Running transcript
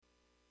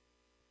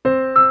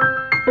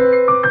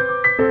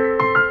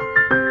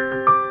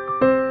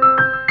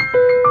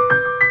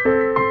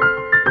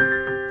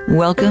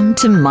Welcome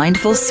to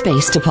Mindful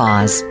Space to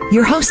Pause.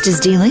 Your host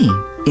is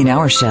dLee. In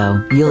our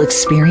show, you'll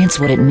experience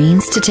what it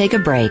means to take a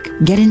break,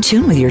 get in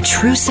tune with your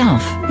true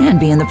self,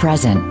 and be in the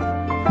present.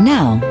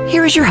 Now,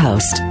 here is your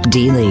host,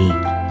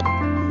 dLee.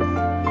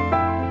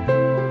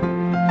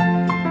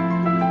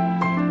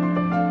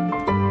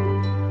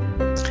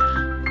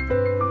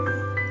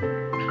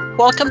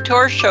 Welcome to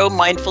our show,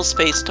 Mindful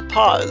Space to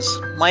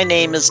Pause. My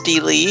name is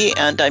dLee,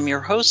 and I'm your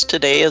host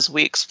today as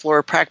we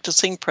explore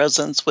practicing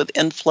presence with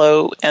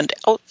Inflow and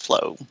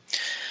Outflow.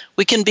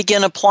 We can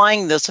begin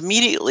applying this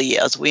immediately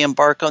as we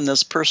embark on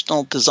this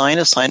personal design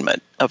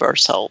assignment of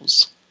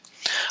ourselves.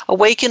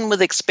 Awaken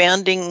with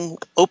expanding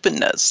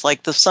openness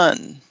like the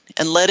sun,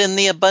 and let in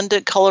the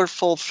abundant,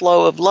 colorful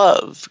flow of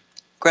love,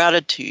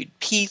 gratitude,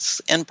 peace,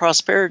 and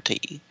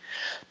prosperity.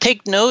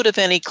 Take note of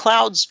any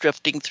clouds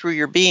drifting through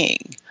your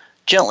being.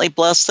 Gently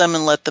bless them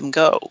and let them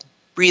go.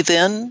 Breathe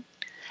in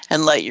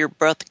and let your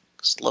breath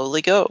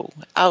slowly go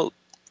out.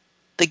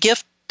 The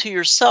gift to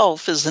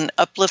yourself is an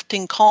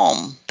uplifting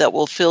calm that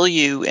will fill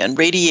you and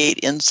radiate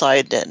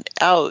inside and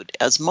out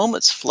as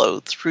moments flow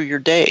through your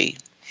day.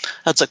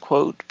 That's a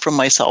quote from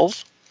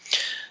myself.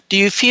 Do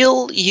you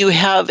feel you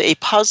have a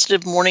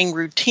positive morning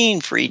routine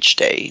for each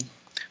day,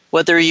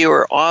 whether you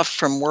are off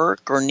from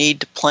work or need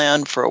to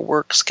plan for a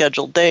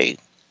work-scheduled day?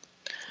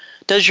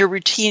 Does your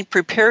routine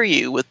prepare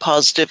you with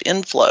positive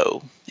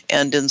inflow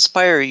and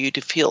inspire you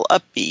to feel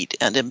upbeat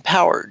and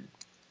empowered?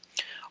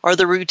 Are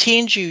the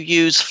routines you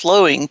use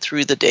flowing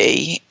through the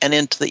day and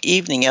into the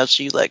evening as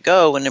you let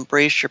go and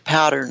embrace your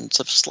patterns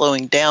of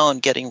slowing down,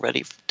 getting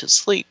ready to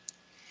sleep?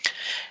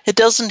 It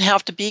doesn't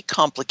have to be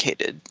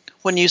complicated.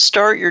 When you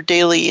start your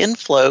daily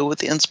inflow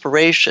with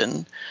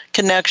inspiration,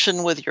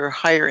 connection with your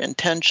higher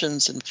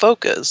intentions and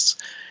focus,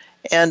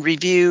 and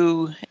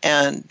review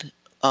and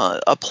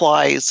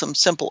apply some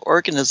simple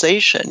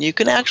organization, you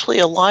can actually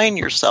align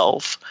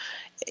yourself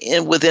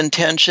with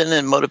intention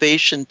and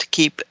motivation to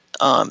keep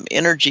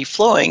energy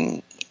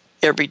flowing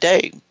every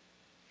day.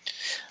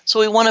 So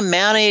we want to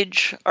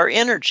manage our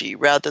energy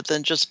rather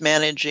than just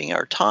managing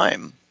our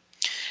time.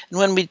 And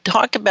when we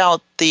talk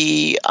about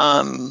the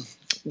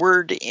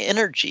word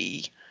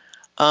energy,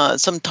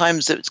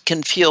 sometimes it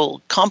can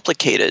feel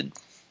complicated.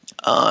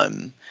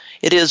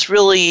 It is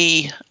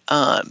really,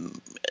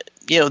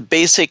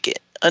 basic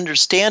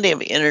understanding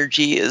of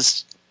energy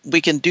is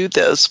we can do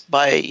this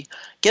by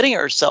getting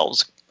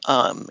ourselves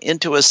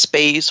into a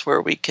space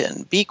where we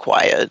can be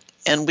quiet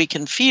and we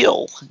can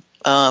feel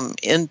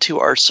into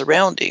our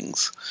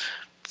surroundings,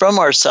 from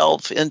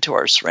ourselves into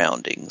our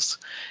surroundings.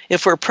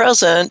 If we're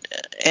present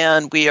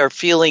and we are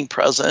feeling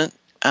present,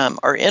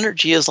 our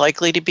energy is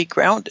likely to be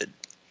grounded.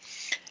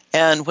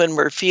 And when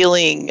we're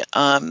feeling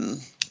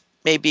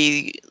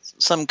maybe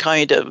some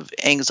kind of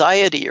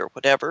anxiety or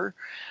whatever,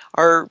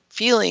 our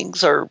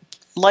feelings are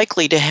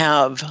likely to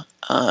have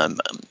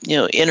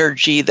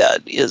energy that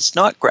is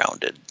not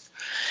grounded.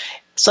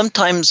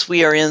 Sometimes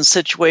we are in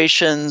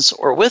situations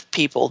or with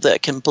people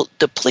that can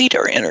deplete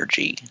our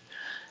energy.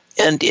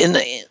 And in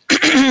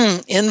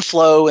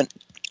inflow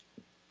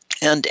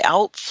and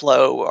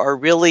outflow are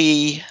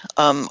really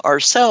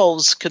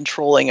ourselves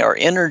controlling our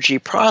energy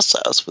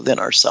process within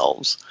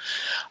ourselves.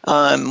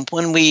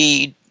 When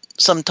we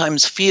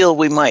sometimes feel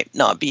we might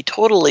not be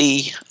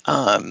totally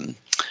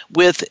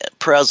with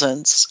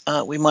presence,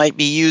 we might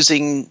be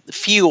using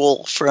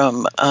fuel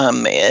from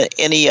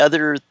any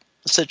other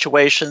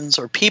situations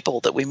or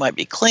people that we might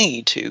be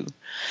clinging to.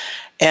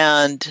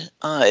 And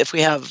if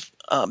we have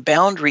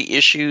boundary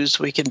issues,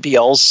 we can be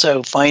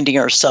also finding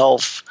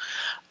ourselves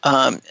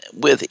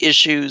with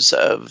issues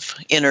of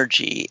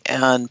energy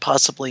and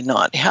possibly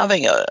not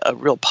having a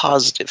real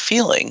positive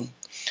feeling.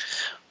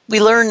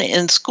 We learn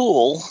in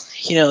school,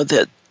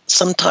 that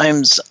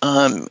sometimes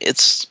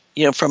it's,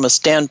 from a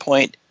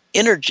standpoint,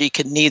 energy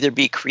can neither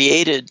be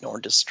created nor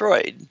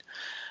destroyed.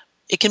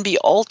 It can be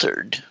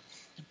altered,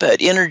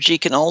 but energy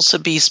can also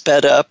be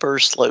sped up or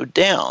slowed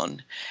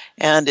down,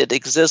 and it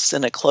exists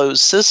in a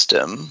closed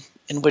system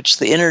in which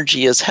the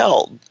energy is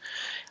held.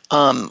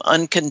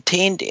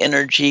 Uncontained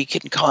energy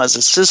can cause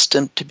a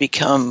system to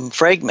become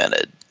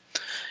fragmented.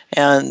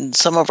 And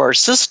some of our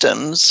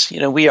systems,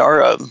 we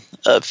are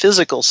a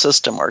physical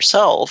system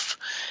ourselves,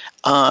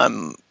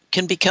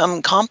 can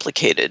become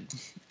complicated.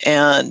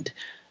 And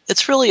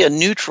it's really a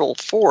neutral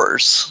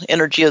force.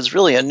 Energy is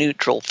really a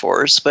neutral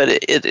force, but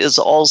it is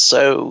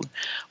also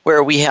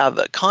where we have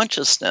a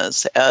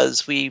consciousness.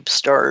 As we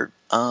start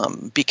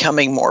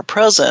becoming more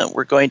present,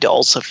 we're going to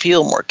also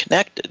feel more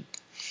connected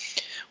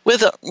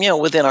with,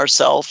 within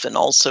ourselves and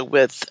also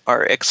with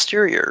our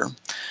exterior.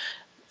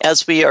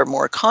 As we are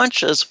more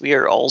conscious, we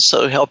are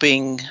also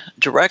helping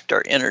direct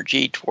our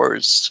energy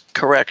towards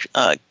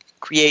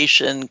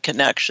creation,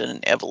 connection,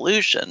 and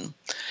evolution.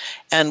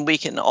 And we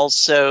can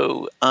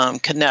also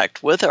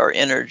connect with our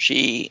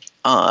energy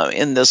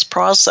in this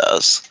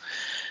process.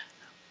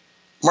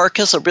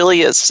 Marcus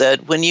Aurelius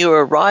said, "When you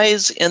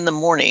arise in the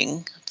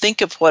morning,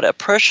 think of what a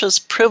precious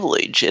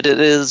privilege it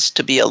is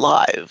to be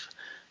alive,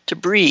 to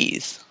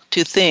breathe,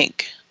 to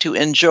think, to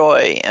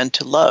enjoy, and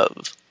to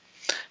love.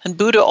 And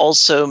Buddha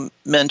also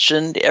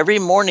mentioned every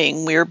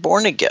morning we are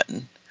born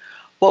again.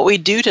 What we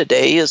do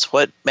today is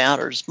what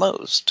matters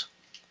most.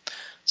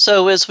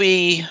 So as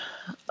we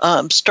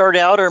start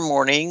out our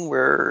morning,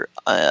 we're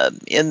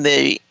in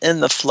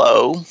the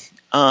flow.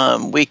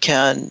 We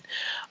can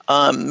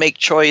make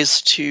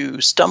choice to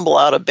stumble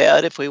out of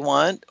bed if we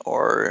want,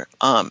 or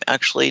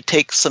actually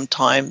take some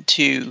time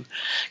to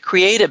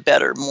create a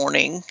better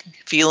morning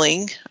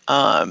feeling.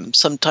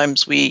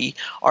 Sometimes we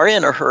are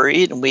in a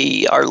hurry and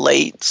we are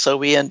late, so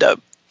we end up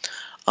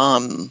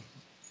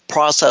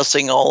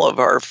processing all of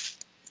our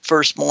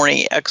first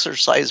morning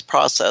exercise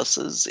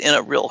processes in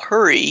a real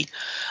hurry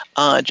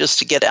just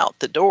to get out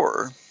the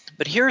door.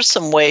 But here's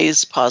some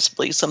ways,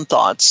 possibly some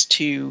thoughts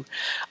to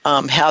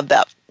have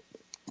that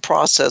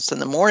process in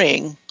the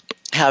morning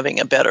having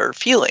a better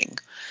feeling.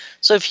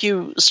 So if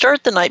you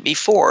start the night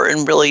before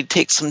and really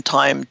take some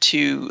time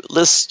to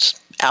list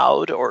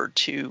out or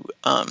to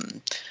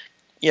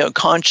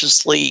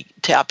consciously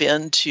tap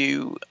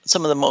into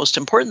some of the most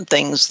important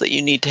things that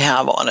you need to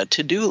have on a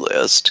to-do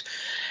list.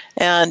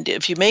 And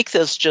if you make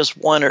this just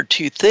one or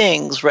two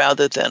things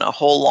rather than a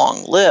whole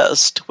long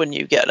list, when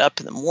you get up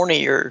in the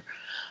morning, you're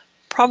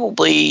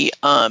probably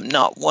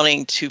not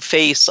wanting to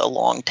face a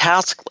long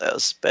task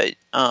list, but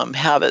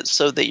have it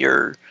so that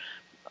you're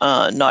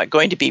not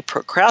going to be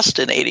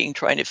procrastinating,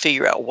 trying to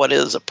figure out what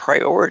is a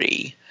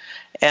priority.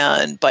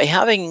 And by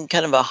having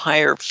kind of a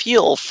higher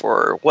feel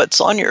for what's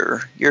on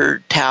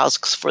your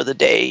tasks for the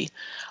day,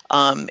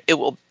 it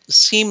will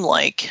seem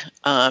like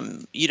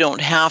you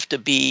don't have to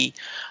be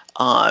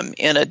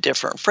in a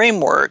different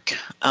framework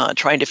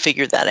trying to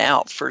figure that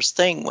out first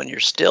thing when you're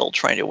still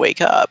trying to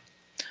wake up.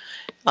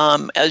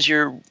 As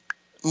your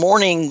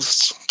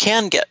mornings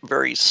can get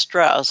very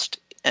stressed,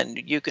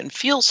 and you can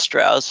feel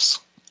stress,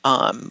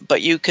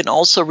 but you can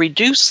also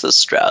reduce the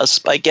stress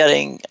by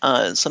getting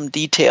some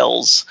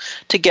details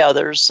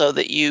together so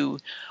that you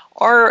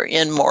are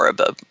in more of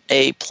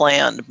a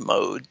planned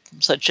mode,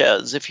 such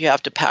as if you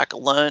have to pack a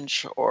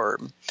lunch or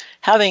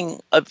having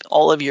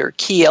all of your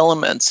key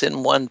elements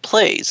in one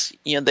place,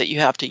 that you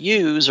have to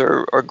use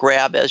or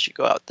grab as you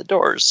go out the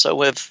doors.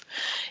 So if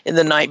in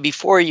the night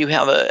before you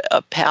have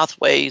a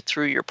pathway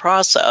through your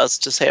process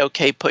to say,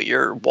 okay, put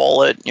your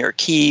wallet and your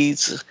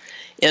keys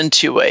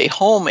into a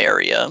home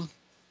area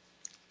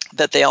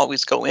that they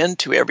always go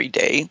into every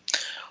day,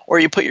 or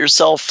you put your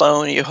cell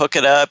phone, you hook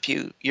it up,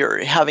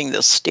 you're having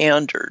this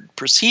standard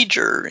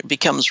procedure, it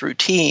becomes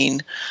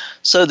routine,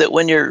 so that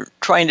when you're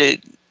trying to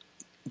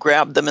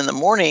grab them in the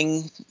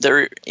morning,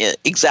 they're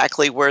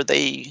exactly where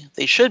they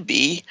should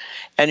be,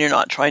 and you're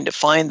not trying to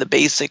find the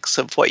basics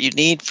of what you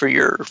need for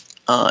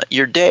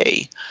your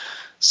day.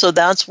 So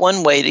that's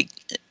one way to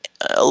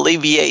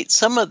alleviate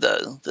some of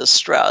the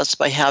stress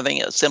by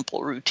having a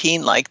simple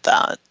routine like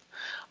that.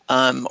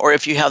 Or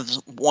if you have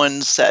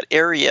one set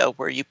area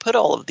where you put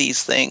all of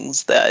these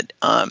things that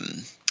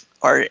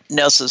are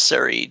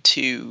necessary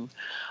to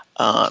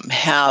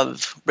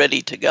have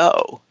ready to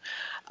go.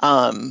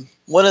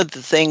 One of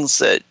the things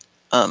that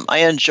I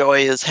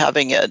enjoy is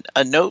having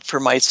a note for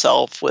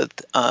myself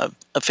with a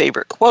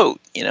favorite quote,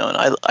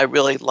 and I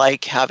really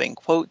like having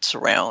quotes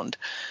around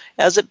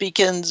as it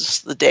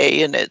begins the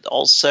day. And it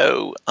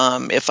also,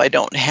 if I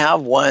don't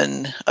have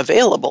one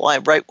available, I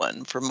write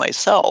one for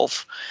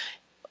myself.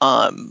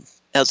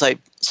 As I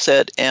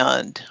sit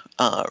and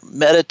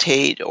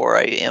meditate, or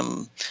I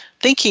am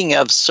thinking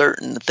of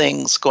certain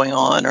things going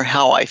on or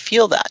how I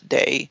feel that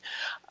day,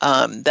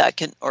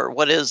 or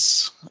what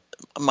is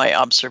my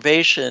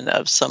observation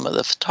of some of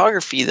the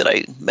photography that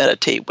I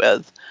meditate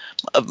with,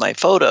 of my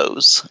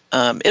photos.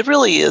 It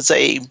really is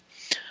a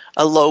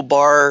low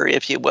bar,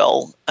 if you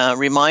will,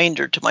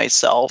 reminder to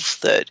myself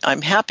that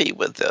I'm happy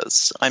with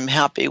this. I'm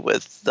happy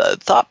with the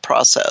thought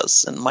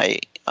process, and my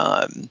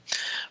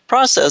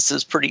process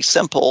is pretty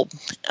simple.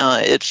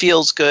 It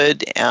feels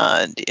good,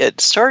 and it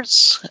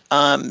starts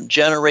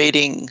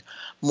generating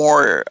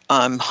more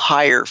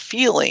higher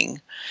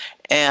feeling.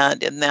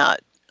 And in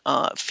that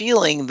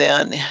feeling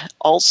then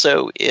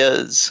also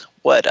is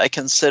what I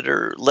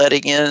consider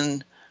letting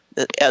in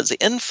as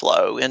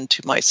inflow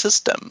into my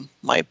system,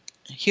 my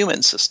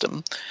human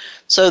system,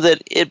 so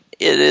that it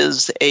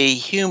is a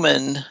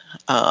human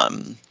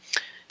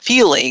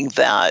feeling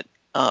that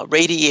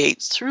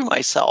radiates through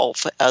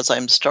myself as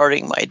I'm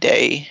starting my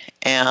day,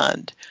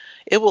 and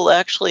it will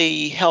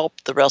actually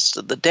help the rest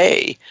of the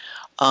day.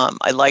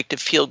 I like to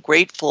feel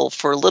grateful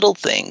for little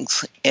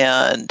things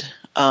and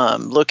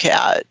look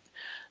at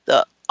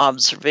the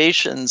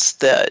observations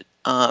that,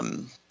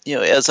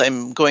 as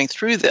I'm going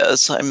through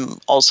this, I'm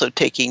also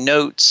taking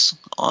notes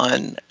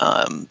on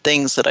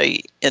things that I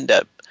end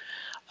up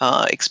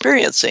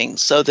experiencing,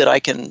 so that I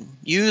can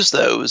use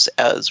those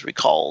as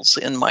recalls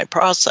in my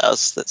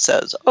process that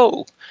says,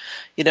 oh,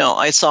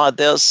 I saw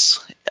this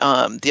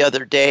the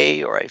other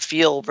day, or I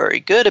feel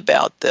very good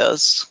about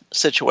this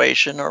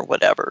situation, or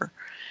whatever.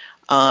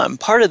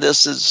 Part of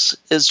this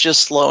is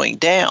just slowing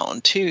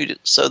down too,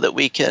 so that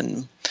we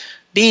can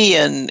be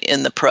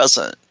in the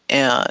present.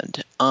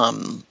 And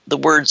the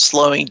word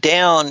slowing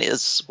down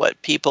is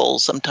what people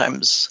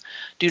sometimes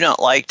do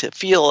not like to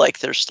feel like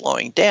they're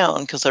slowing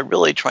down because they're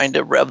really trying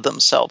to rev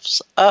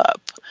themselves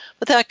up.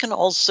 But that can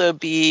also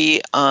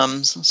be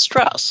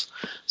stress.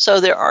 So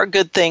there are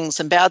good things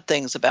and bad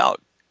things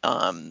about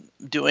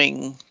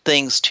doing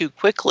things too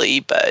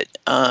quickly, but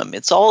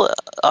it's all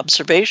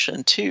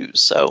observation too.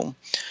 So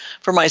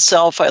for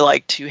myself, I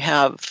like to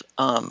have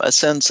a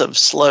sense of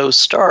slow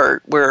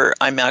start where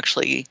I'm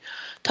actually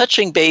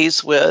touching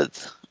base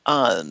with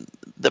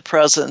the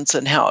presence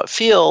and how it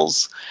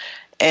feels,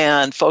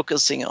 and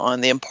focusing on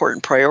the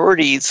important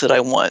priorities that I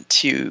want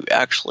to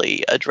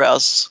actually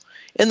address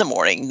in the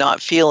morning,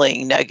 not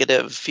feeling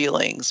negative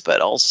feelings,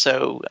 but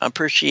also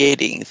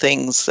appreciating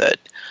things that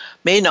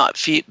may not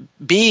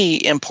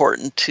be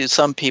important to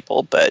some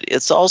people, but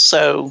it's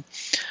also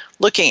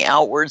looking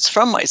outwards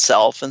from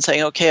myself and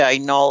saying, okay, I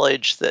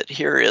acknowledge that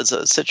here is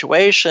a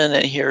situation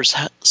and here's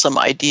some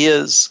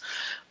ideas.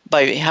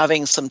 By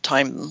having some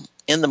time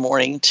in the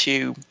morning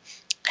to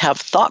have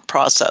thought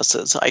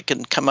processes, I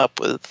can come up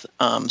with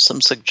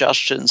some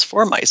suggestions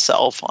for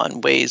myself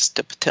on ways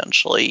to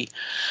potentially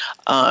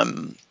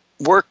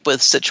work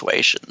with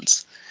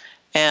situations.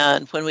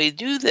 And when we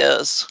do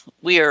this,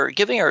 we are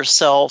giving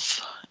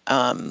ourselves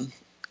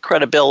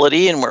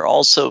credibility, and we're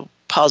also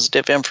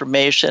positive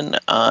information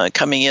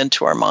coming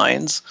into our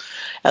minds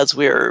as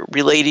we're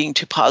relating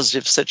to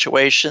positive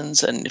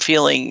situations and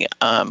feeling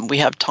we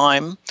have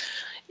time.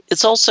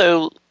 It's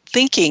also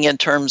thinking in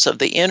terms of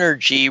the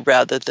energy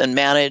rather than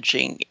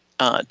managing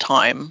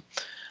time.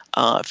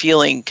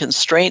 Feeling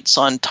constraints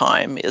on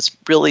time is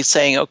really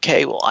saying,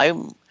 okay, well,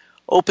 I'm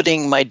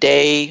opening my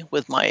day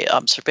with my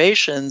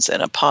observations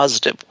in a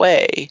positive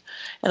way,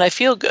 and I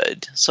feel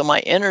good. So my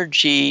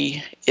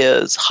energy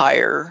is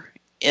higher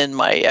in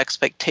my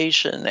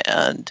expectation,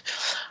 and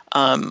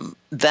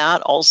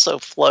that also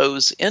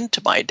flows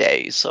into my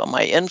day. So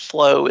my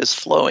inflow is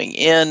flowing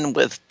in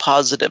with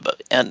positive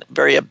and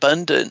very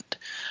abundant,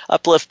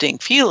 uplifting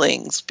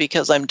feelings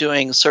because I'm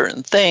doing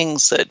certain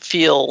things that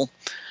feel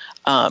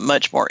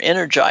much more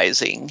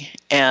energizing.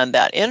 And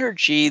that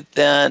energy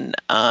then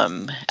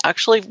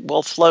actually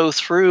will flow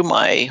through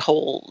my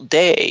whole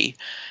day.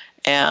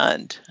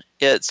 And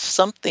it's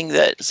something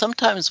that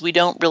sometimes we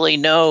don't really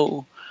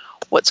know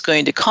what's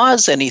going to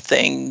cause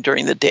anything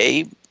during the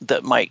day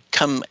that might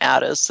come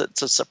at us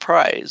that's a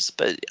surprise,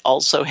 but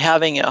also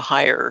having a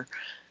higher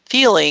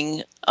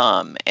feeling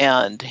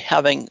and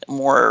having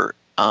more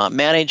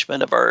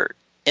management of our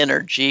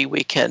energy,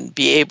 we can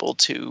be able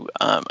to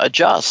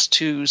adjust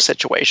to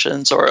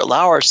situations or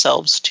allow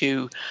ourselves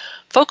to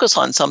focus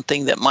on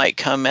something that might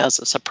come as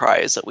a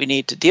surprise that we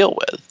need to deal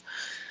with.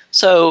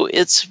 So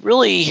it's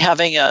really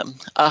having a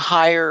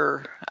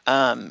higher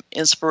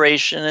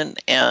inspiration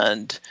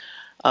and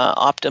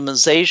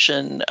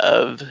optimization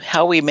of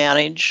how we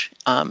manage,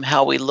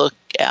 how we look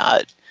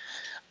at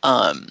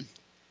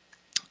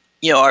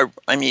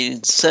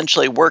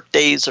essentially work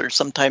days are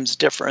sometimes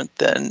different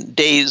than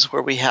days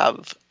where we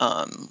have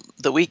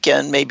the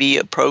weekend maybe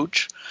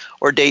approach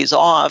or days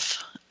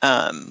off.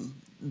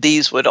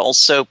 These would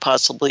also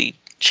possibly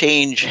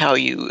change how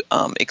you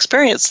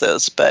experience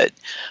this. But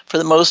for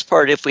the most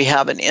part, if we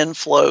have an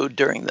inflow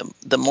during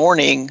the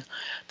morning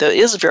that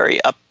is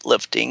very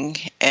uplifting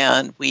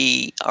and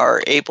we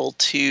are able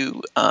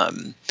to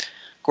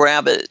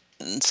grab it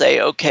and say,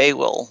 okay,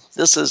 well,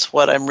 this is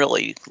what I'm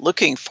really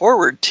looking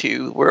forward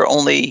to. We're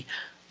only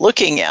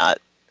looking at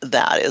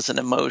that as an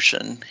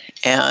emotion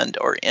and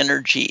or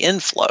energy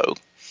inflow.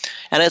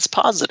 And it's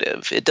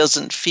positive. It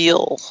doesn't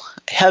feel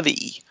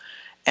heavy.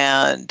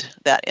 And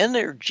that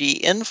energy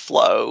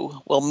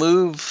inflow will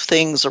move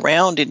things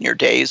around in your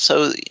day.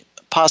 So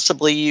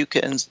possibly you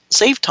can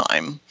save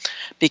time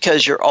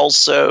because you're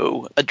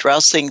also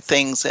addressing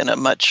things in a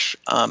much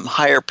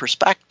higher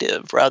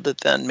perspective rather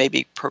than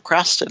maybe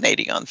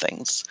procrastinating on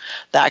things.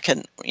 That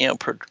can,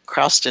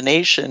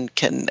 procrastination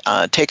can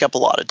take up a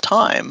lot of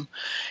time.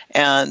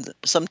 And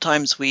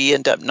sometimes we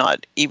end up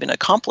not even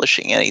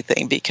accomplishing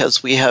anything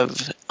because we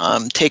have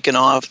taken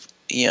off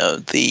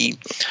the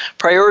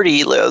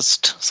priority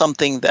list,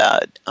 something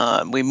that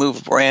we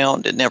move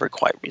around and never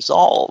quite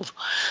resolve.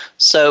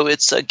 So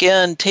it's,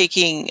 again,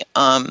 taking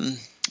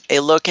a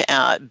look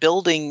at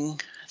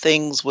building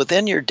things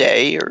within your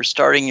day or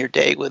starting your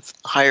day with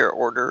higher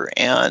order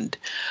and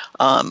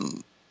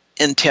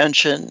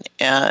intention.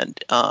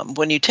 And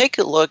when you take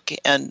a look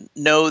and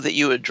know that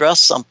you address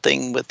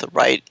something with the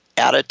right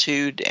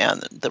attitude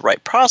and the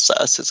right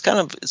process, it's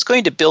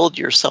going to build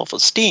your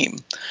self-esteem.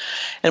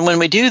 And when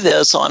we do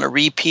this on a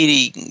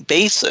repeating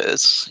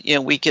basis,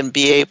 we can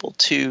be able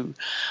to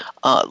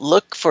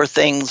look for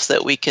things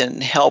that we can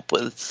help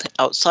with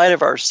outside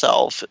of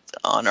ourselves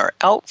on our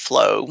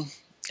outflow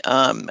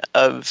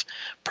of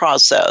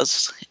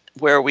process,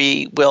 where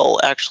we will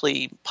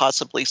actually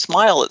possibly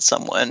smile at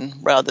someone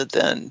rather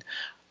than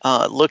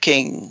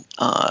looking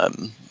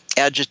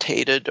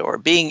agitated or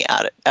being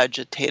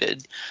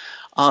agitated.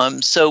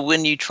 So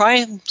when you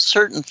try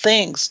certain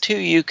things too,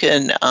 you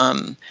can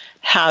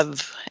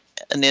have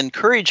an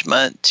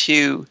encouragement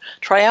to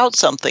try out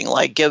something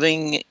like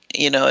giving,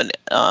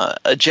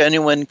 a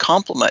genuine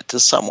compliment to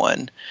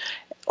someone.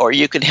 or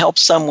you can help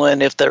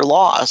someone if they're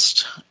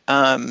lost.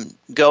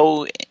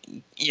 Go,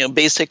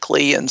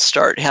 basically, and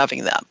start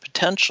having that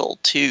potential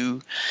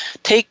to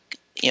take,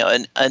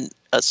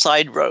 a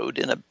side road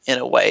in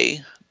a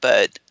way,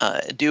 but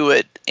do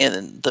it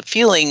in the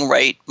feeling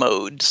right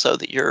mode, so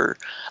that you're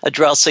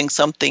addressing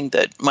something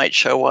that might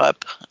show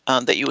up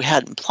that you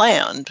hadn't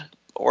planned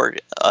or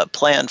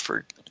planned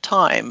for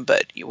time.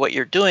 But what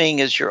you're doing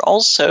is you're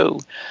also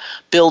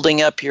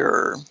building up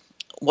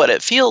what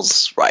it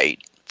feels right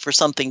for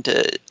something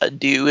to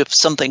do if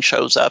something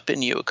shows up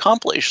and you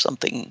accomplish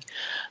something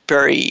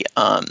very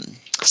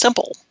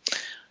simple,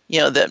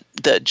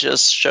 that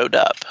just showed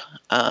up.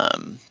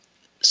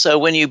 So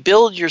when you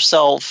build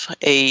yourself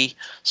a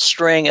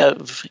string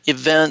of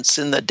events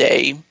in the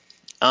day,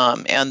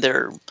 and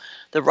they're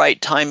the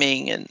right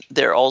timing, and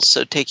they're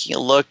also taking a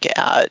look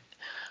at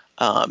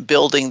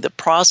building the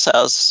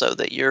process so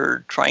that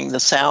you're trying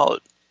this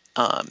out,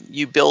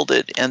 you build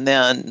it and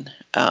then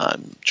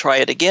try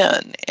it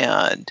again,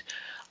 and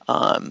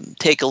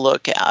take a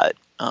look at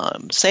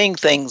saying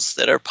things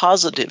that are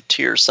positive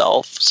to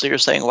yourself. So you're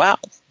saying, wow,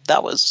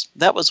 that was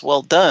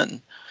well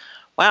done.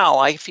 Wow,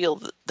 I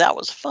feel that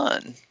was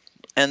fun.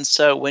 And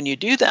so when you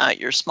do that,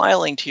 you're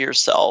smiling to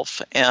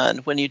yourself.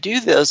 And when you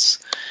do this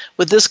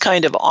with this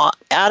kind of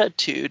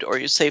attitude, or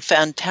you say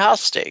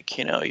fantastic,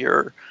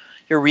 you're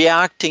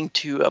reacting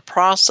to a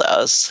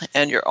process,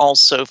 and you're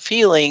also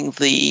feeling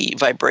the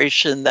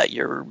vibration that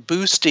you're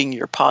boosting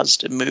your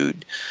positive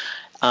mood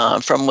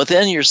from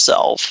within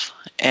yourself.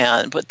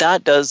 And what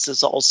that does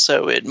is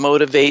also it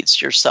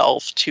motivates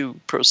yourself to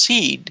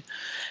proceed.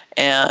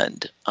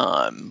 And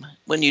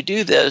when you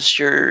do this,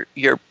 you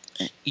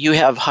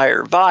have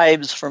higher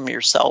vibes from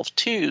yourself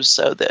too,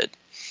 so that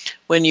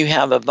when you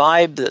have a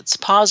vibe that's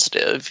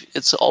positive,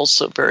 it's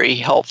also very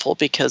helpful,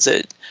 because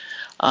that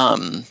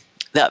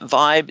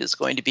vibe is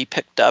going to be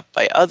picked up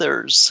by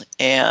others.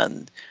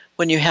 And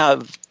when you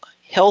have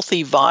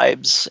healthy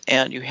vibes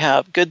and you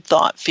have good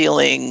thought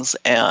feelings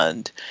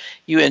and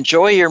you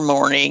enjoy your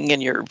morning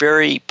and you're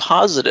very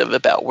positive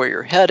about where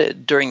you're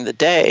headed during the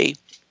day,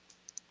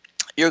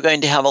 you're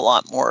going to have a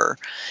lot more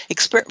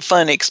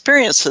fun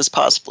experiences,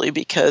 possibly,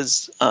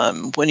 because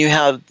when you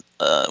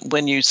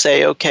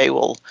say, okay,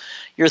 well,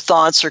 your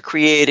thoughts are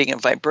creating a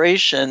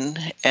vibration,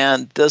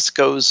 and this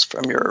goes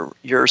from your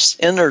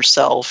inner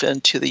self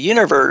into the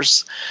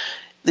universe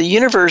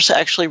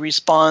actually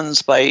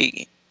responds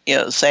by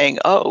saying,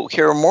 oh,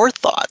 here are more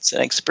thoughts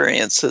and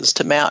experiences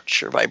to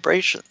match your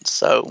vibrations.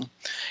 So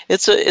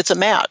it's a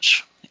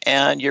match.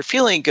 And you're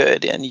feeling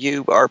good, and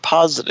you are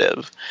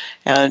positive,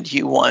 and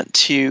you want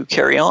to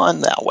carry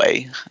on that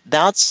way.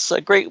 That's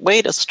a great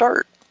way to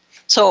start.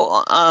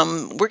 So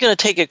we're going to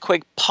take a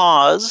quick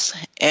pause,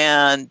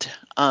 and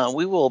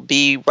we will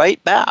be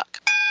right back.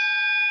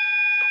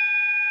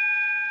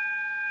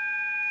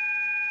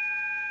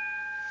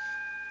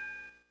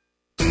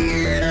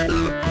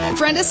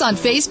 Friend us on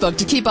Facebook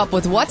to keep up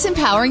with what's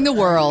empowering the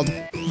world.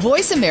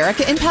 Voice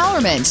America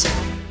Empowerment.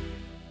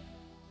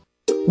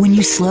 When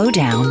you slow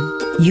down,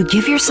 you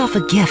give yourself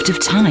a gift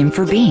of time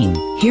for being.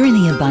 Here in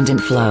the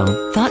abundant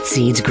flow, thought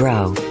seeds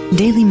grow.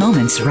 Daily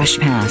moments rush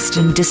past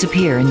and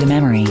disappear into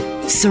memory.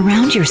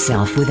 Surround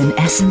yourself with an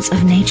essence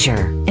of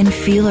nature and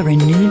feel a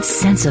renewed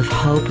sense of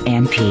hope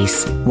and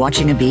peace.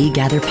 Watching a bee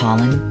gather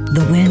pollen,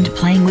 the wind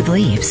playing with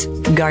leaves,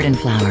 garden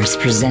flowers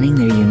presenting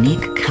their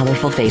unique,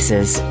 colorful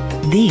faces.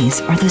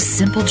 These are the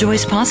simple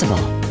joys possible.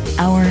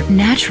 Our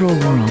natural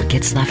world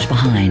gets left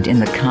behind in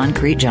the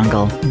concrete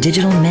jungle,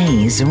 digital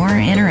maze, or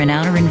inner and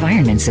outer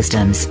environment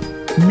systems.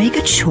 Make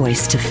a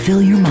choice to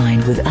fill your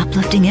mind with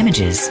uplifting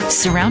images,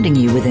 surrounding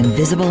you with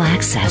invisible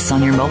access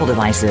on your mobile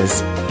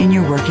devices, in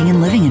your working and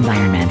living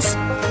environments.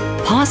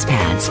 Pause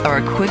pads are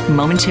a quick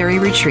momentary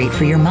retreat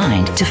for your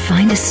mind to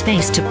find a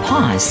space to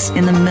pause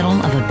in the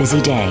middle of a busy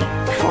day,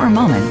 for a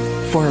moment,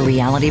 for a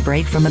reality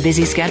break from a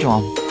busy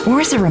schedule, or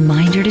as a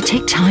reminder to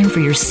take time for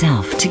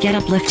yourself to get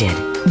uplifted.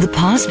 The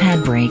pause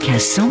pad break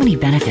has so many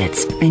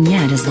benefits, and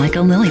yet is like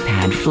a lily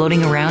pad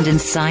floating around in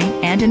sight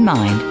and in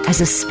mind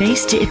as a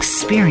space to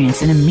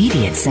experience an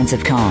immediate sense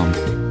of calm.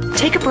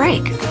 Take a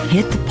break.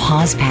 Hit the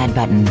pause pad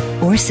button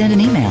or send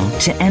an email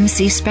to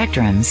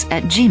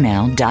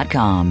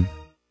mcspectrums@gmail.com.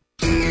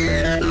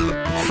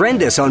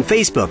 Friend us on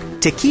Facebook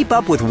to keep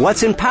up with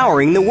what's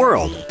empowering the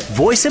world.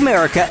 Voice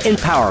America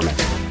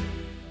Empowerment.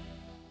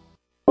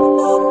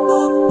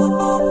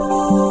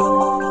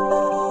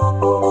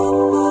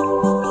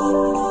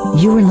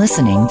 You are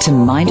listening to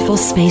Mindful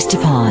Space to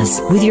Pause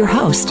with your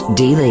host,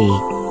 dLee.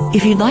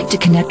 If you'd like to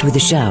connect with the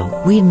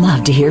show, we'd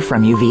love to hear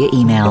from you via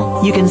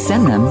email. You can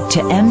send them to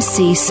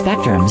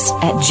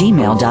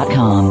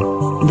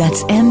mcspectrums@gmail.com.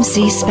 That's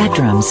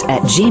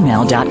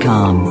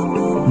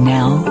mcspectrums@gmail.com.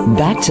 Now,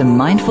 back to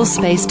Mindful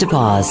Space to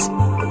Pause.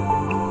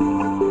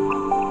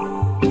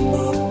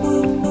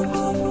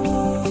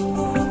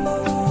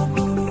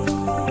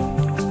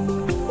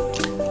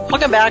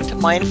 Welcome back to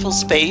Mindful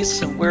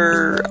Space.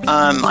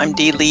 I'm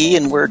dLee,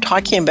 and we're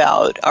talking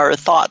about our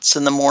thoughts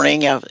in the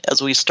morning.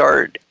 As we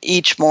start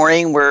each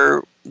morning,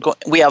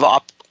 we have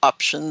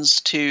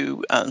options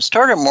to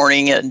start our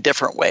morning in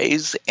different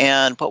ways,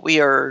 and what we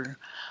are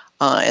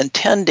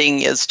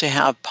intending is to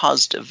have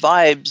positive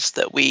vibes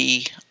that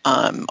we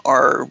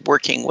are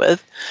working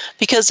with,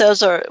 because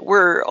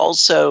we're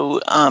also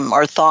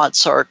our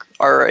thoughts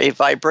are a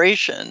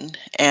vibration,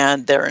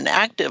 and they're an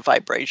active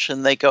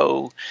vibration. They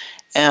go,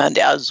 and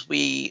as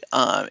we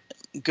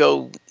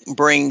go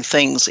bring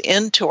things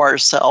into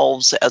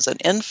ourselves as an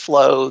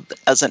inflow,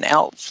 as an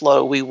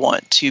outflow, we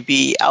want to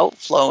be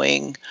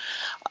outflowing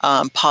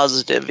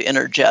positive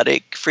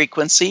energetic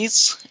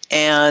frequencies,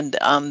 and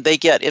they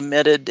get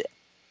emitted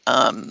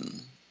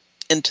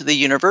into the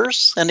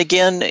universe. And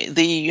again,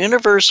 the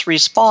universe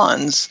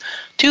responds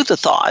to the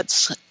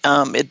thoughts.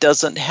 It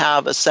doesn't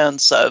have a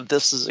sense of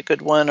this is a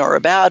good one or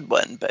a bad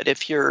one, but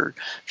if you're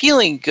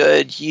feeling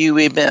good, you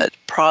emit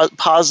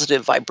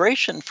positive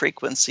vibration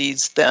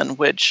frequencies then,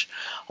 which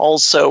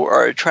also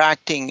are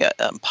attracting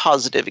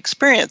positive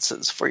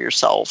experiences for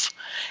yourself.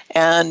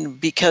 And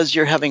because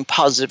you're having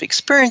positive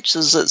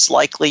experiences, it's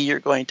likely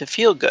you're going to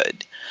feel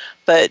good.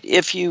 But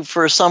if you,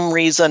 for some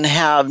reason,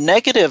 have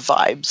negative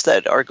vibes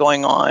that are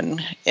going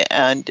on,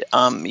 and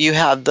you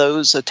have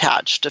those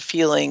attached to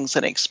feelings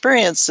and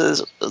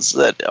experiences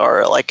that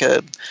are like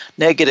a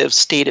negative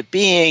state of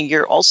being,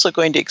 you're also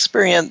going to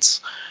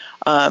experience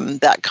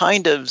that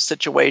kind of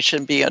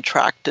situation being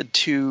attracted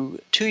to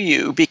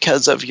you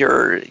because of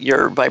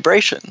your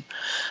vibration.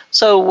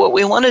 So what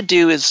we want to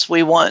do is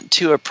we want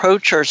to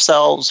approach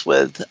ourselves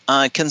with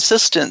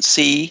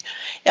consistency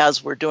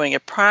as we're doing a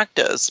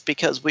practice,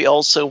 because we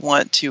also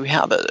want to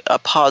have a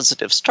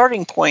positive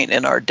starting point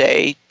in our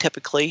day,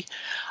 typically.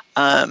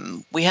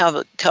 We have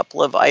a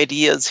couple of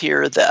ideas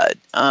here that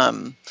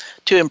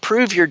to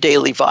improve your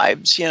daily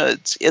vibes,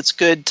 it's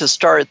good to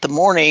start the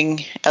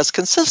morning as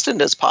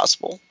consistent as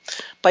possible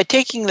by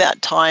taking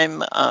that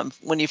time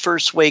when you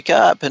first wake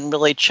up and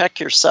really check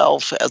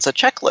yourself as a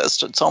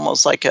checklist. It's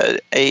almost like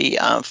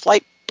a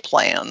flight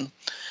plan.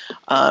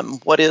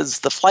 What is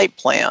the flight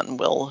plan?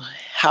 Well,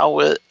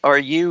 how are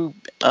you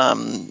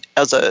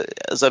as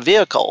a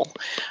vehicle?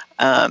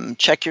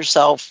 Check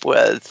yourself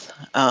with,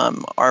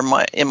 am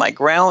I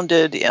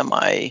grounded?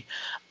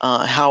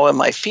 How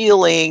am I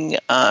feeling?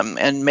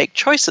 And make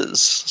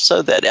choices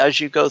so that as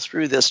you go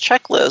through this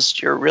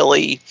checklist,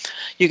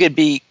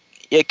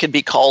 it could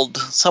be called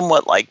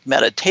somewhat like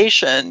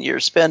meditation. You're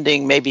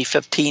spending maybe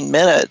 15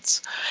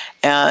 minutes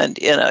and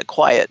in a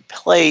quiet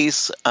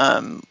place,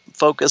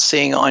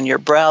 focusing on your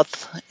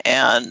breath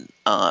and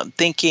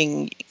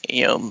thinking,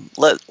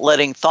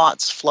 letting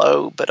thoughts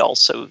flow, but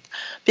also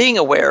being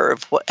aware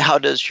of how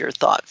does your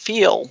thought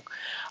feel.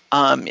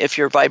 If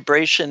your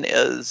vibration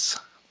is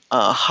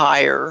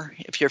higher,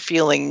 if you're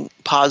feeling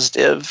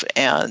positive,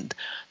 and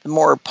the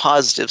more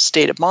positive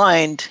state of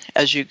mind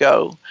as you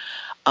go,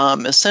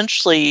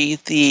 essentially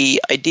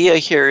the idea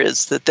here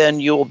is that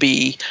then you'll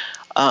be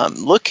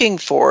looking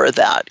for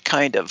that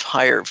kind of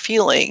higher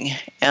feeling,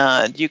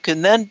 and you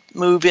can then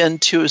move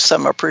into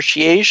some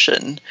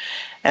appreciation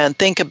and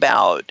think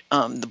about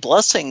the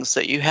blessings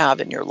that you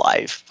have in your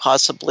life,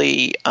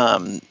 possibly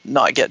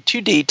not get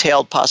too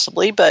detailed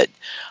possibly, but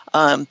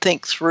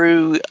think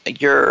through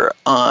your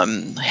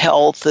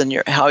health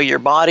and how your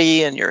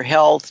body and your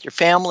health, your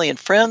family and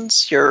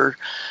friends, your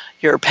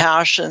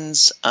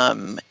passions,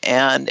 and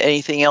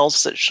anything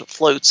else that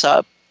floats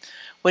up.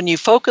 When you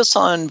focus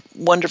on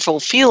wonderful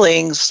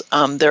feelings,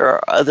 there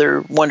are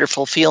other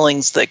wonderful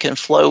feelings that can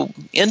flow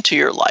into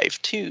your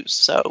life too.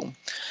 So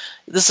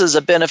this is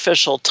a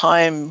beneficial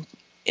time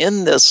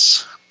in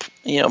this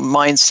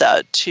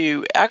mindset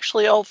to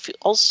actually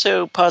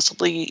also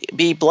possibly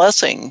be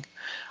blessing,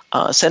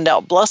 send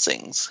out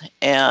blessings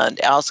and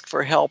ask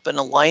for help and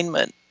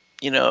alignment,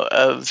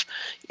 of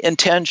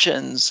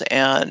intentions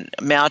and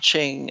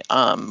matching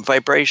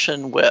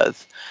vibration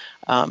with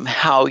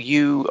how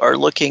you are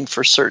looking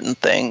for certain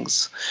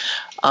things.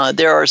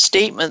 There are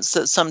statements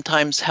that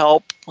sometimes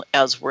help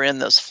as we're in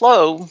this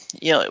flow.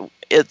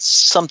 It's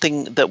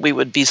something that we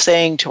would be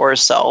saying to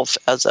ourselves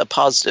as a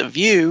positive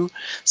view,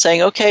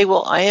 saying, okay,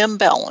 well, I am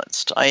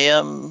balanced. I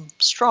am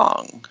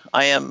strong.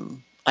 I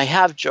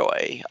have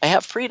joy. I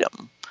have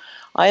freedom.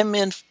 I am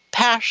in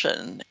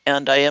passion,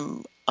 and I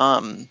am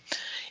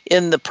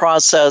in the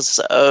process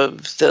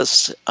of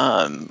this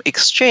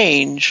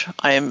exchange.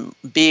 I'm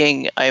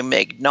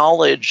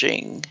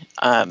acknowledging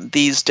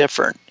these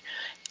different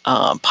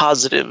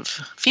positive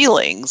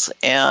feelings,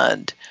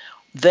 and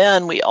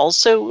then we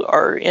also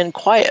are in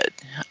quiet.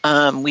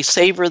 We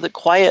savor the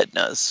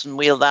quietness, and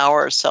we allow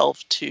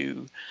ourselves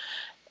to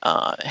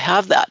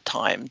have that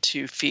time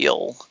to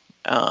feel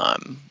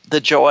the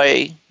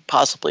joy,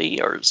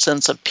 possibly, or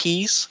sense of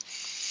peace.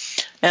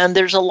 And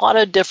there's a lot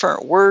of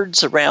different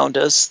words around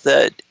us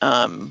that,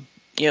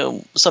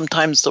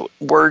 sometimes the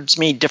words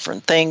mean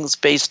different things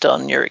based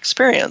on your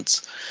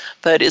experience.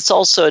 But it's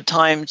also a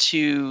time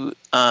to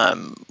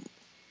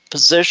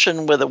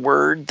position with a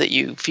word that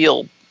you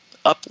feel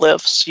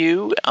uplifts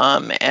you,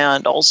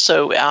 and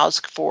also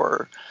ask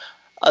for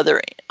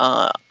other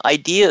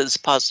ideas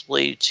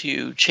possibly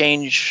to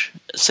change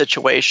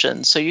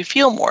situations so you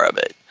feel more of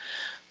it.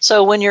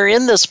 So when you're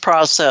in this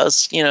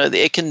process,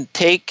 it can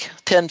take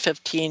 10,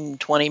 15,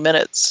 20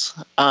 minutes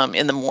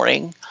in the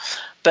morning,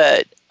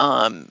 but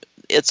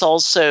it's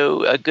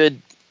also a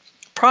good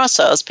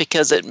process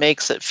because it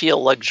makes it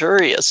feel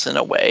luxurious in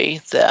a way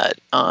that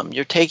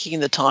you're taking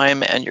the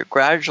time and you're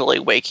gradually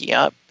waking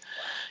up.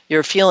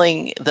 You're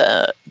feeling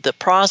the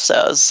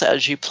process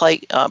as you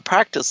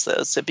practice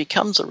this. It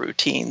becomes a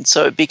routine,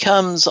 so it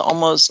becomes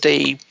almost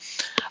a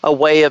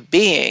way of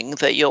being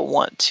that you'll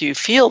want to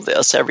feel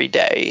this every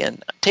day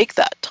and take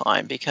that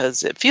time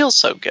because it feels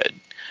so good.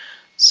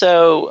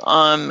 So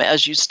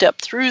as you step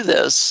through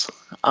this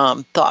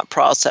thought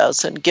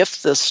process and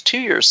gift this to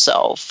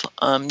yourself,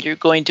 you're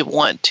going to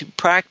want to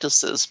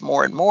practice this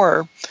more and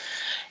more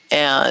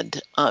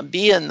and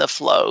be in the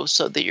flow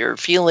so that you're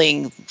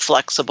feeling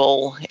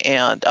flexible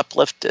and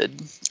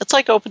uplifted. It's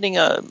like opening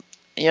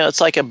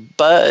it's like a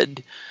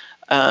bud.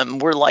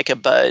 We're like a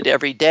bud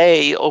every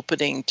day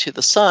opening to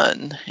the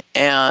sun,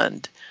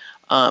 and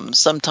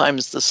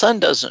sometimes the sun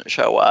doesn't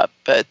show up,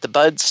 but the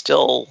bud's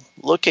still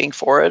looking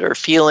for it or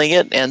feeling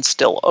it and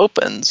still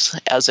opens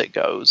as it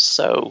goes.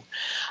 So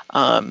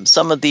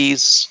some of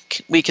these,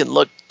 we can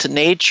look to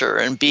nature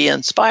and be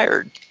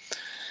inspired.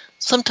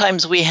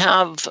 Sometimes we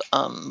have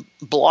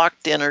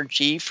blocked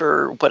energy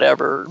for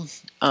whatever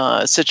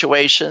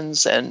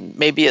situations, and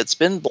maybe it's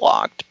been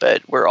blocked,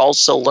 but we're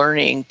also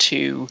learning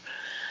to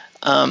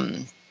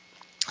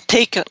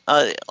take an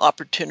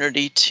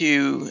opportunity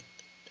to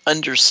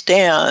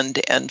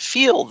understand and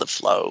feel the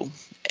flow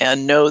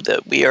and know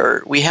that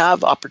we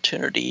have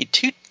opportunity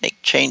to make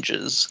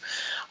changes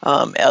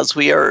as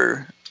we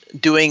are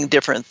doing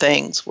different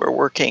things. We're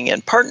working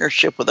in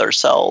partnership with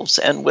ourselves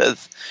and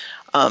with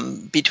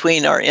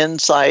between our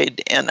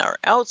inside and our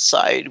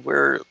outside.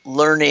 We're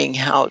learning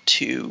how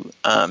to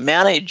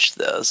manage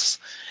this.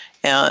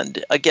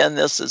 And again,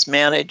 this is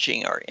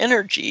managing our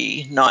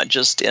energy, not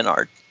just in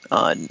our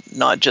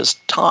not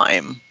just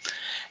time.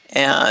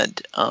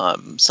 And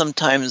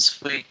sometimes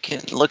we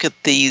can look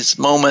at these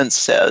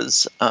moments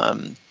as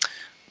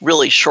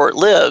really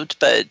short-lived,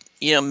 but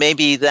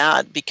maybe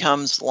that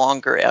becomes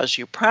longer as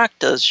you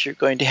practice. You're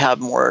going to have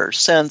more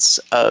sense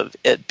of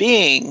it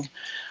being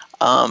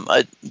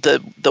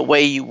the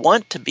way you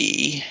want to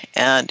be,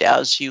 and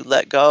as you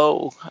let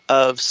go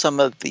of some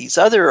of these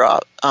other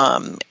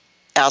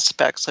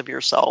aspects of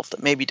yourself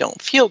that maybe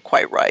don't feel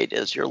quite right,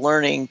 as you're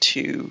learning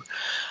to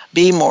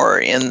be more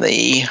in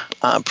the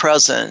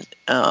present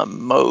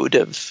mode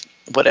of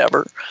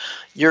whatever,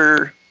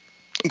 you're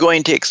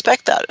going to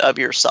expect that of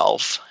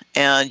yourself,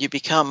 and you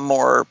become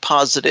more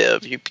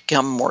positive, you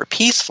become more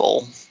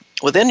peaceful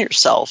within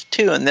yourself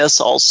too. And this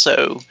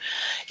also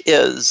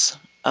is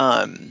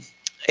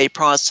a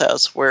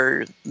process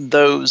where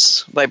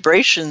those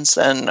vibrations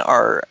then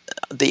are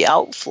the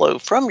outflow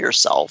from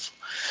yourself.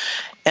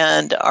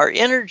 And our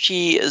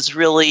energy is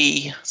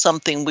really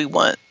something we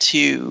want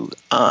to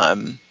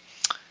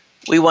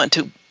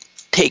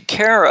take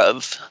care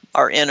of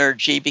our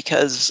energy,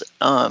 because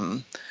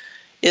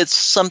it's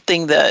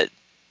something that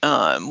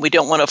we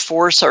don't want to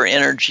force our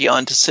energy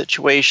onto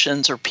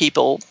situations or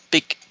people,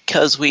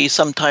 because we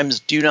sometimes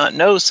do not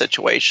know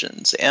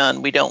situations,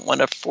 and we don't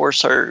want to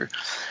force our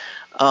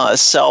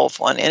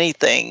self on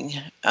anything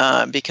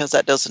because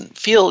that doesn't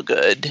feel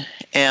good.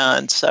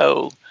 And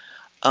so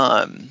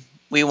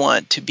we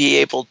want to be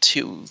able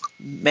to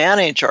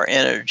manage our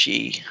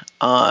energy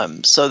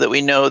so that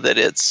we know that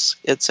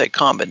it's a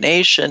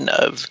combination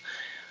of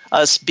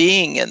us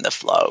being in the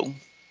flow.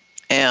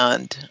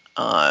 And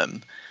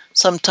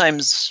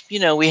sometimes,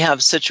 we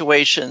have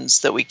situations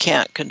that we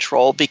can't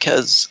control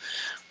because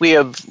we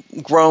have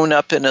grown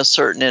up in a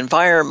certain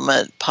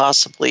environment,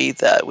 possibly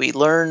that we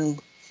learn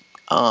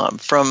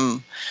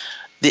from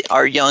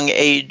our young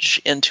age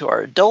into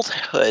our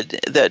adulthood,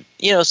 that,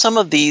 some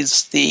of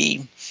these, the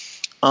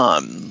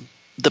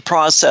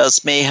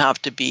process may have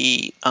to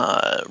be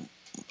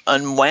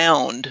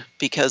unwound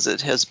because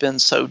it has been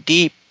so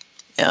deep,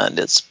 and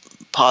it's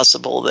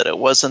possible that it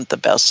wasn't the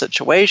best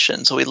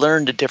situation. So we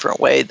learned a different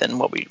way than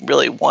what we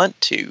really want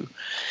to.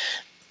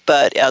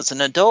 But as an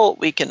adult,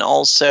 we can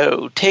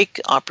also take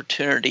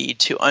opportunity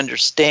to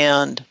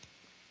understand,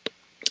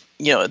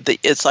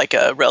 it's like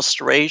a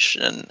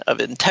restoration of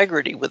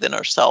integrity within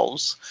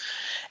ourselves.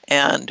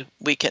 And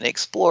we can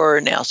explore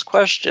and ask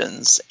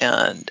questions,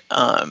 and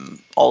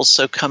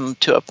also come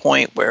to a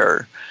point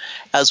where,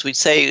 as we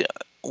say,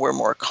 we're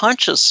more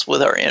conscious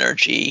with our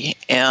energy.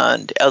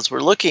 And as we're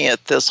looking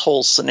at this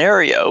whole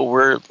scenario,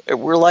 we're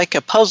like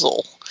a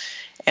puzzle,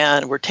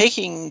 and we're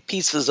taking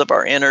pieces of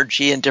our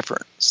energy in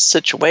different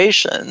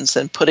situations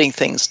and putting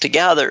things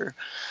together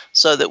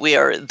so that we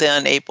are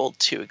then able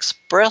to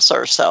express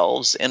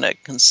ourselves in a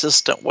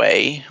consistent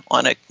way,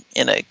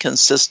 in a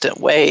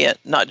consistent way,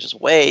 not just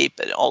way,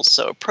 but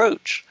also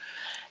approach.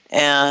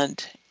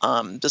 And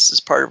this is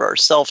part of our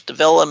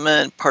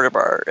self-development, part of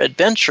our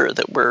adventure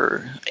that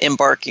we're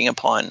embarking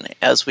upon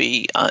as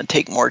we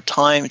take more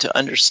time to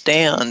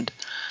understand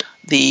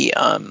the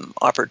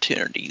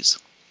opportunities.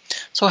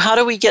 So how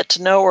do we get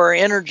to know our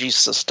energy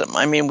system?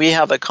 I mean, we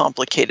have a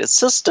complicated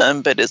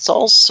system, but it's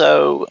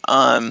also,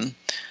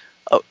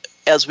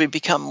 as we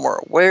become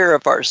more aware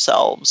of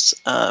ourselves,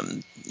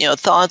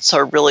 thoughts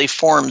are really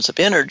forms of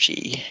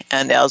energy.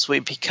 And as we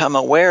become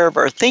aware of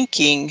our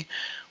thinking,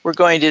 we're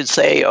going to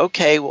say,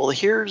 okay, well,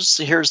 here's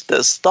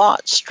this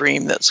thought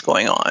stream that's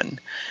going on.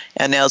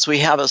 And as we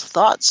have a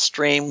thought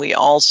stream, we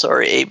also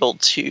are able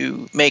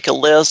to make a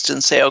list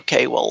and say,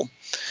 okay, well,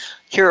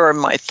 here are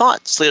my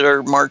thoughts that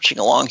are marching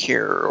along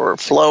here or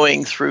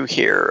flowing through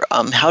here.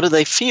 How do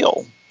they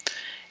feel?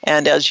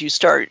 And as you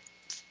start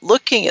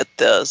looking at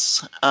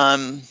this,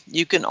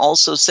 you can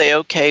also say,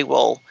 okay,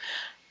 well,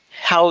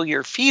 how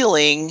you're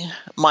feeling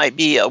might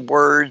be a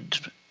word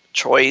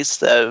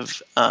choice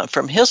of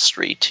from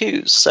history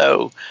too.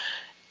 So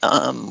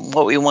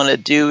what we want to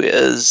do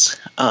is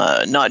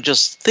not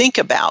just think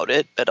about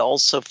it, but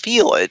also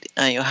feel it.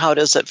 How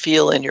does it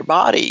feel in your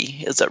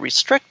body? Is it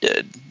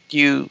restricted? Do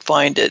you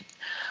find it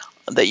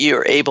that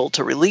you're able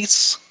to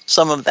release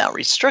some of that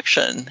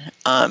restriction?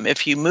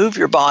 If you move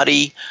your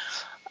body,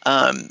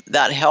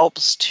 that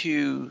helps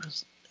to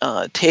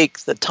take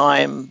the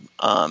time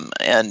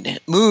and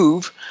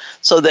move,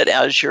 so that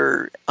as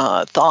your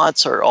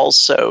thoughts are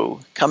also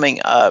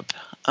coming up,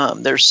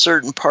 there's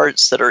certain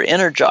parts that are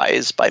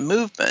energized by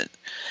movement.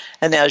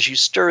 And as you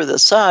stir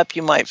this up,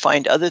 you might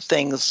find other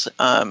things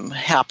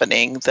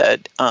happening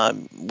that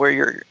where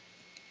your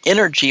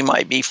energy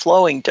might be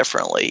flowing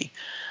differently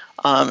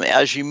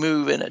as you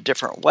move in a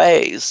different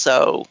way.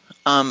 So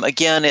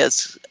again,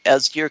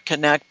 as you're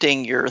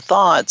connecting your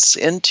thoughts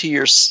into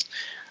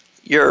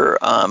your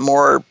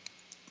more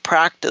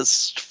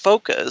practiced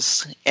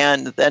focus,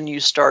 and then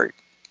you start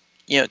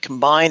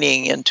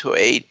combining into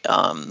a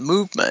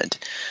movement,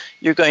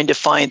 you're going to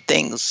find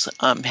things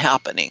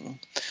happening.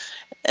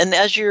 And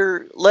as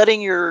you're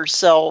letting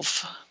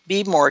yourself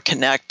be more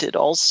connected,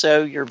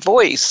 also your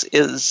voice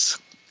is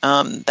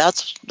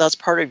that's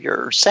part of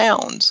your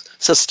sound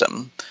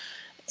system.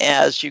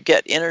 As you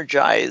get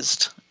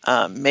energized,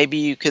 maybe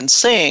you can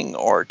sing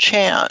or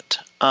chant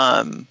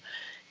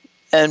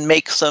and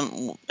make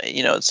some,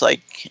 it's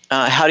like,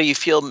 how do you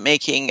feel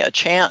making a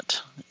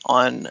chant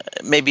on,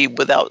 maybe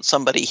without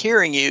somebody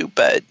hearing you,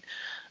 but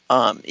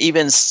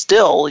even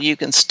still, you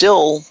can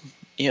still,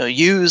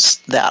 use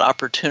that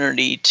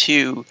opportunity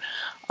to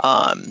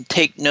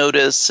take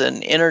notice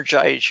and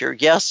energize your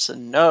yes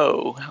and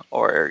no,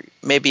 or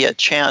maybe a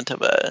chant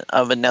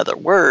of another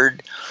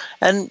word,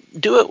 and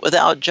do it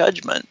without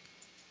judgment.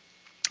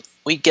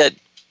 We get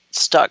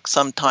stuck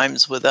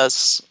sometimes with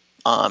us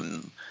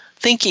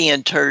thinking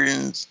in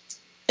terms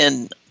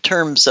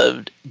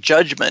of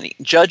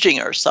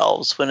judging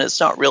ourselves, when it's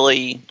not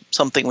really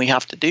something we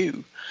have to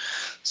do.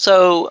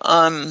 So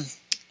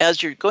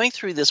as you're going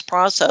through this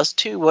process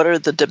too, what are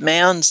the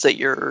demands that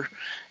you're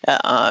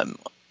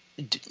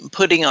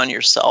putting on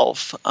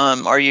yourself?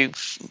 Are you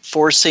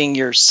forcing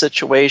your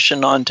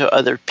situation onto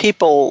other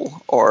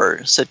people,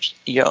 or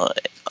your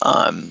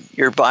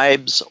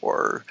vibes,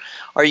 or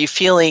are you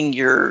feeling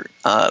your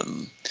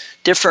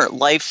different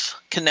life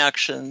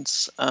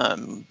connections,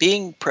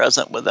 being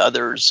present with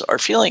others, are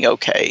feeling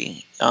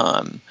okay?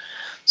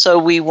 So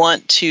we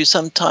want to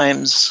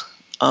sometimes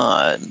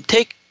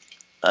take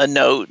a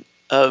note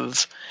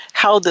of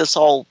how this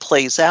all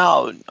plays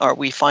out. Are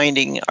we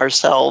finding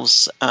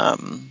ourselves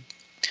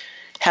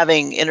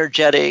having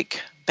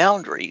energetic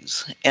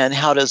boundaries, and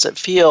how does it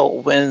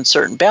feel when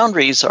certain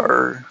boundaries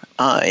are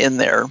in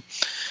there?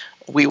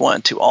 We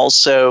want to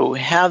also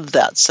have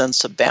that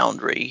sense of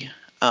boundary,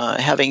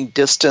 having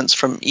distance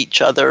from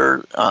each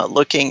other,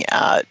 looking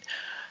at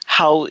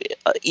how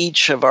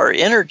each of our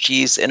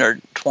energies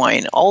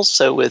intertwine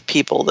also with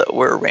people that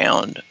we're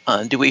around.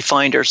 Do we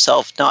find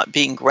ourselves not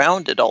being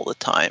grounded all the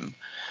time?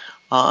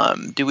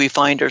 Do we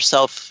find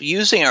ourselves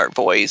using our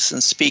voice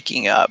and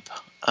speaking up?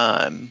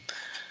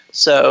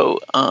 So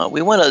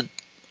we want to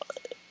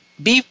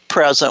be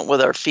present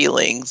with our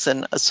feelings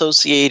and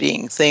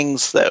associating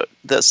things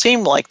that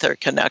seem like they're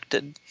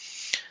connected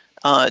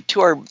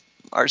to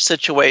our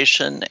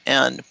situation.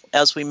 And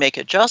as we make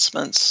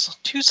adjustments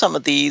to some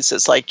of these,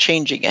 it's like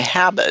changing a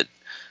habit.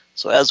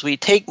 So as we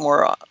take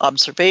more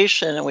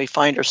observation and we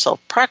find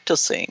ourselves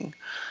practicing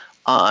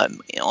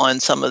on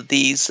some of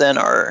these, then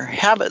our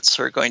habits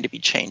are going to be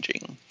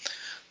changing.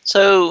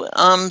 So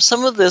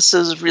some of this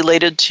is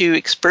related to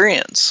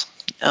experience.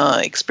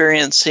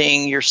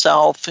 Experiencing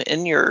yourself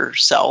in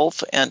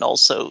yourself, and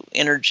also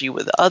energy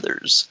with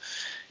others,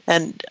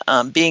 and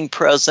being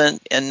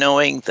present and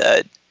knowing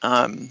that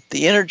our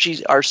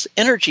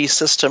energy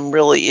system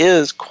really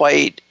is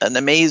quite an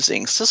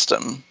amazing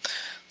system.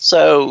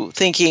 So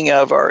thinking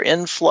of our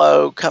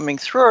inflow coming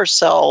through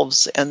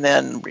ourselves, and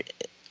then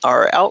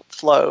our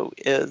outflow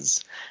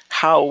is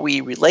how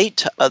we relate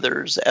to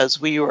others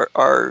as we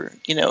are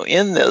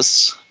in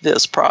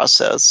this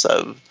process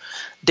of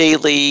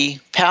daily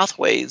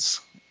pathways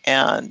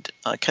and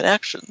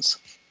connections.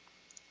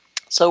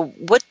 So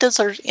what does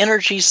our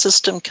energy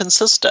system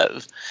consist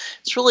of?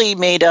 It's really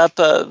made up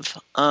of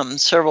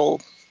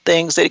several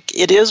things.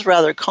 It is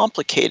rather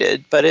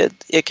complicated, but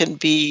it can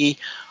be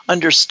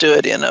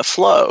understood in a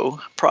flow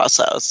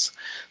process.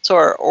 So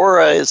our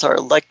aura is our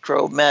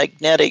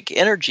electromagnetic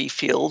energy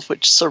field,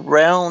 which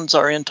surrounds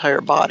our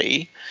entire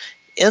body.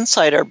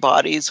 Inside our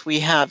bodies, we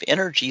have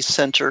energy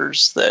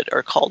centers that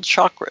are called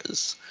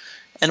chakras,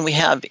 and we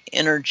have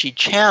energy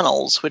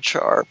channels, which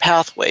are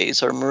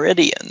pathways or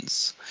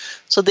meridians.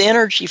 So the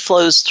energy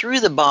flows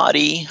through the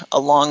body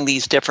along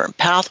these different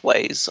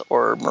pathways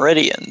or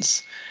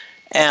meridians,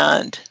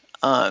 and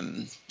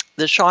the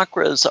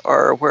chakras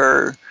are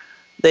where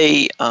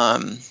they are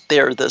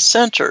the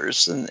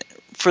centers. And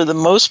for the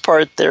most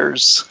part,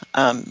 there's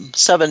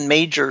 7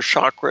 major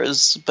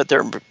chakras, but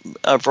there are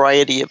a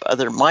variety of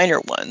other minor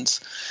ones.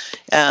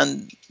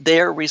 And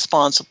they're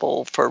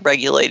responsible for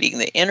regulating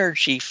the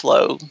energy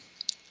flow,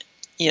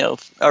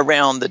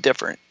 around the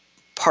different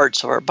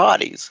parts of our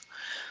bodies.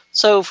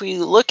 So if we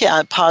look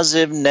at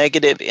positive,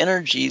 negative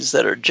energies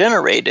that are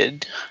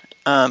generated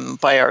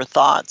by our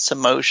thoughts,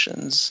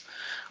 emotions,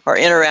 our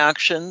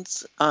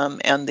interactions,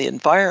 and the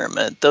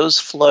environment, those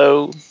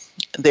flow.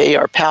 They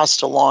are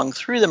passed along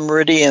through the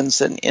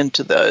meridians and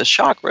into the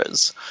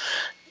chakras.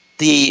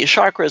 The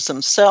chakras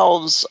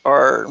themselves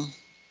are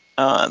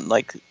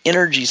like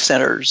energy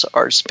centers,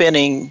 are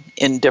spinning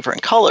in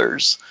different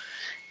colors,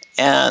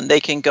 and they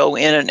can go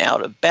in and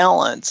out of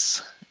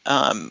balance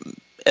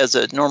as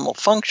a normal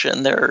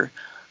function. They're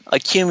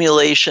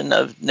accumulation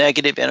of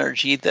negative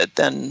energy that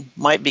then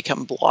might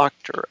become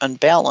blocked or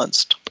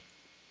unbalanced.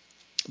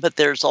 But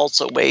there's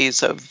also ways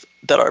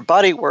that our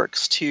body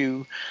works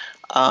to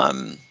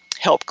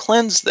help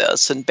cleanse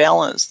this and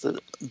balance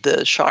the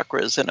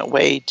chakras in a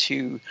way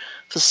to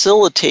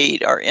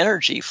facilitate our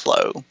energy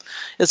flow.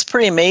 It's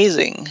pretty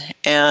amazing.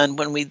 And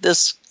when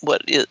this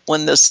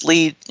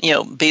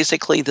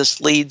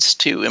leads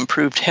to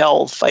improved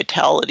health,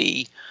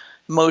 vitality,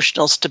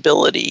 emotional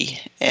stability,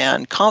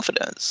 and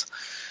confidence.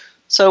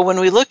 So when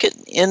we look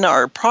in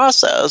our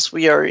process,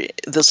 we are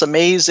this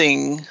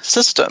amazing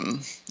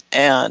system.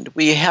 And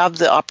we have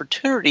the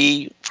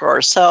opportunity for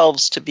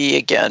ourselves to be,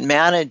 again,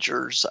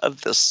 managers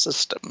of this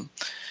system.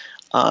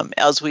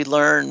 As we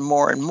learn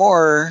more and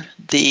more,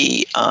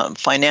 the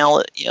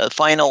final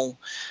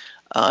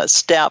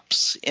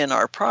steps in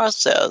our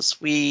process,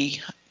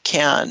 we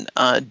can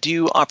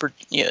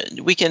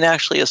we can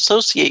actually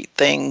associate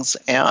things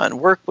and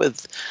work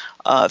with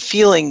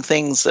feeling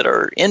things that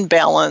are in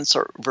balance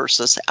or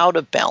versus out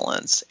of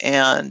balance,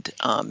 and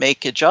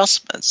make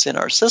adjustments in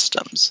our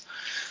systems.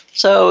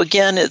 So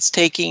again, it's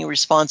taking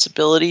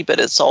responsibility, but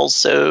it's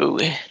also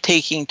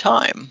taking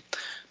time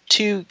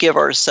to give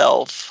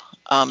ourselves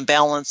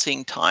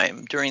balancing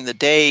time during the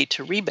day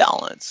to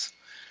rebalance.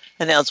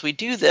 And as we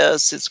do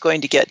this, it's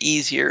going to get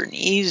easier and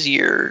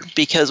easier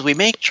because we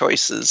make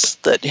choices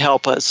that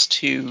help us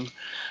to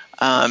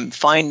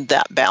find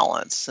that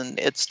balance. And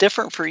it's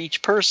different for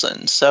each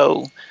person.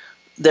 So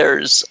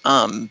there's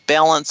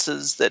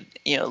balances that,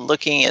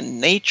 looking in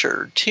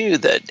nature too,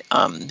 that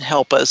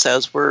help us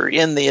as we're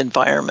in the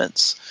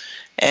environments.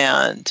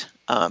 And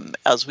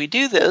as we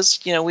do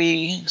this,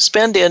 we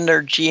send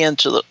energy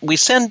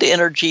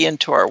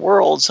into our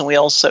worlds, and we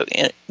also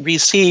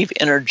receive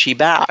energy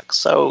back.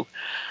 So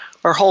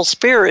our whole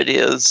spirit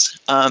is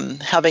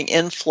having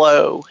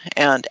inflow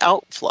and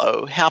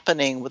outflow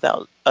happening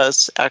without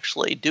us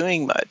actually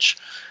doing much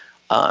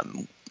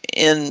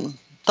in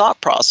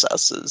thought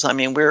processes. I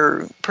mean,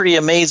 we're pretty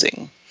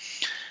amazing.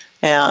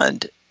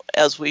 And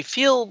as we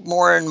feel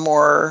more and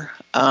more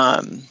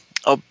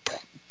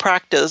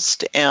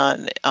practiced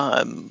and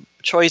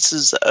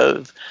choices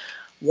of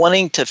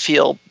wanting to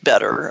feel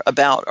better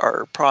about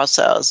our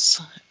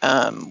process,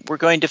 we're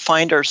going to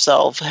find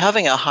ourselves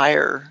having a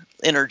higher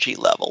energy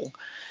level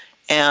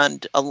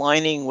and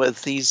aligning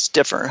with these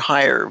different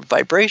higher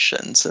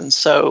vibrations. And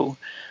so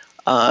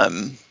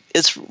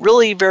it's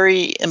really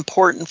very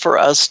important for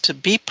us to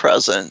be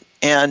present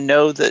and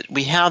know that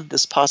we have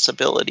this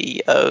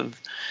possibility of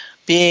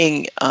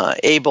being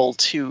able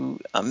to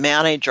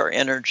manage our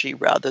energy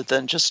rather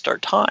than just our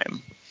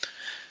time.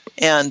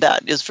 And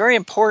that is very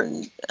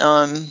important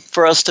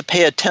for us to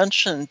pay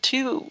attention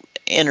to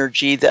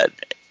energy that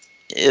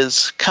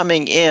is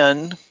coming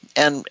in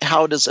and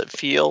how does it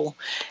feel,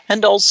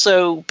 and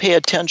also pay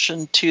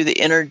attention to the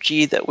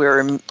energy that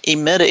we're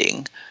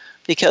emitting,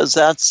 because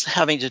that's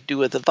having to do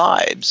with the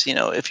vibes.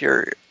 If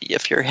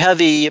you're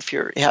heavy, if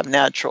you have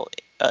natural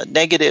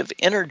negative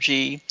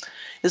energy,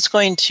 it's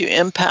going to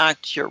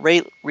impact your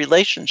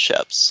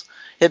relationships.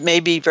 It may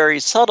be very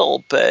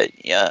subtle, but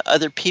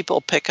other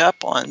people pick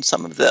up on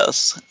some of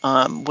this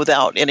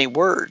without any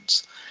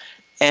words.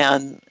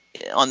 And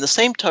on the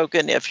same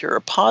token, if you're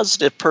a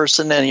positive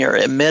person and you're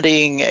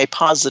emitting a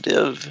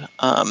positive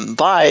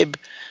vibe,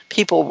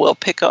 people will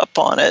pick up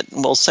on it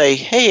and will say,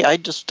 "Hey, I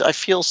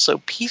feel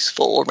so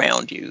peaceful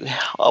around you.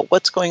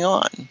 What's going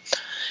on?"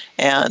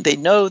 And they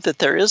know that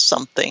there is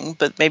something,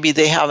 but maybe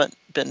they haven't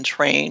been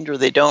trained or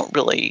they don't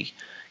really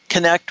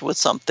connect with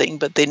something,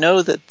 but they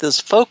know that this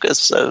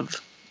focus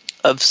of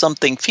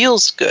something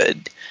feels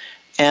good,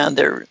 and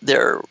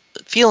they're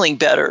feeling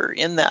better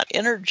in that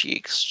energy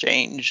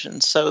exchange.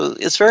 And so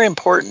it's very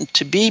important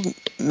to be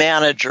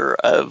manager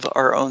of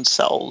our own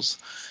selves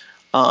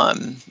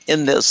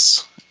in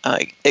this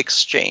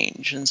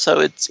exchange. And so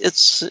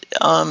it's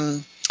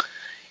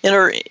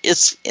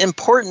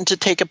important to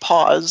take a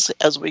pause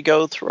as we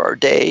go through our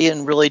day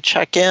and really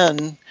check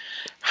in.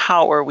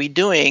 How are we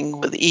doing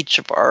with each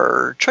of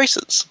our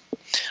choices?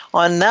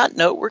 On that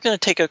note, we're going to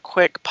take a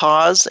quick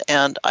pause,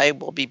 and I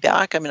will be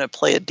back. I'm going to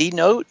play a D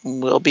note,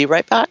 and we'll be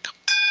right back.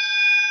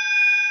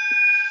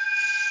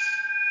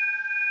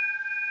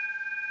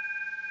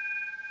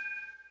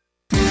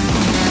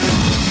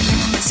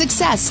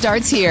 Success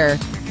starts here.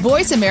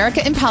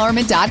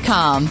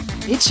 VoiceAmericaEmpowerment.com.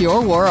 It's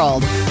your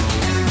world.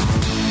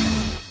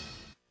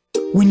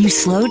 When you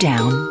slow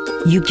down,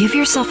 you give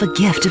yourself a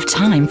gift of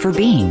time for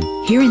being.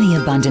 Here in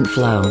the abundant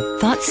flow,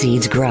 thought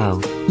seeds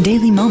grow.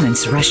 Daily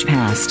moments rush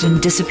past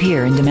and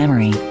disappear into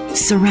memory.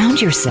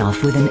 Surround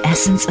yourself with an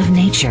essence of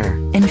nature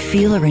and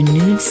feel a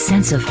renewed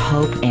sense of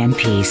hope and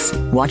peace.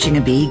 Watching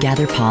a bee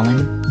gather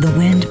pollen, the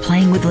wind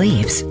playing with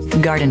leaves,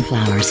 garden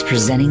flowers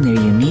presenting their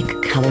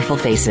unique, colorful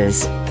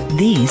faces.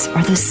 These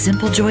are the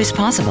simple joys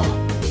possible.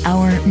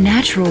 Our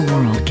natural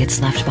world gets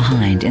left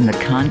behind in the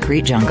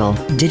concrete jungle,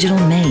 digital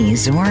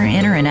maze, or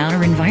inner and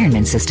outer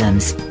environment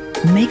systems.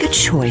 Make a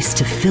choice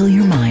to fill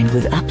your mind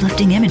with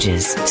uplifting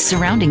images,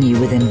 surrounding you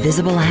with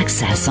invisible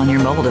access on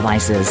your mobile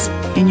devices,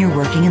 in your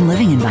working and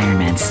living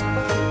environments.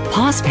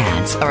 Pause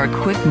pads are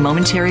a quick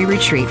momentary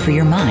retreat for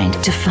your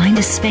mind to find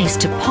a space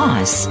to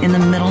pause in the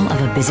middle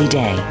of a busy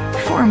day,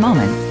 for a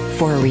moment,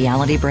 for a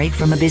reality break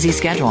from a busy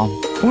schedule,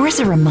 or as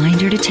a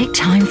reminder to take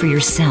time for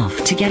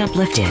yourself to get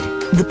uplifted.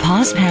 The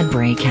pause pad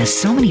break has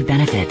so many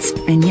benefits,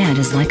 and yet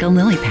is like a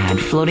lily pad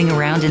floating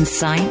around in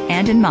sight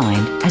and in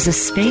mind as a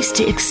space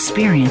to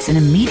experience an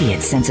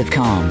immediate sense of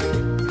calm.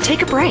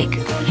 Take a break.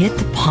 Hit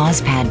the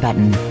pause pad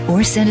button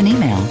or send an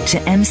email to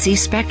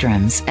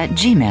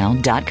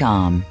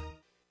mcspectrums@gmail.com.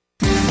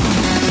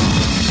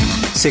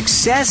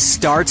 Success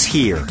starts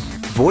here.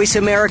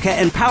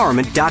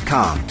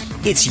 VoiceAmericaEmpowerment.com.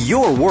 It's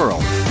your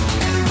world.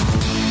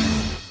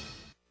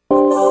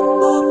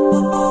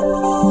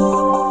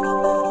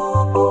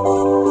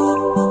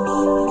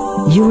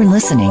 You are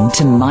listening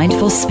to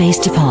Mindful Space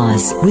to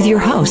Pause with your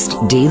host,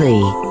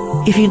 dLee.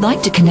 If you'd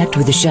like to connect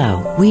with the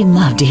show, we'd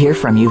love to hear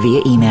from you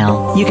via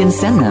email. You can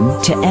send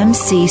them to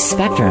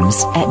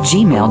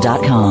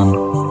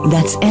mcspectrums@gmail.com.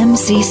 That's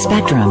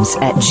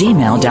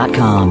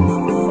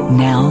mcspectrums@gmail.com.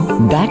 Now,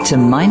 back to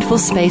Mindful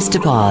Space to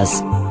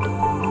Pause.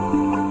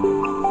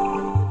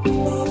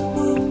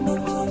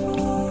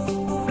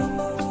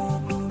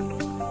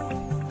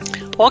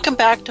 Welcome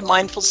back to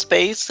Mindful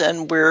Space,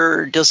 and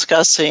we're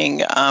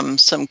discussing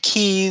some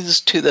keys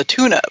to the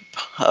tune-up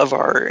of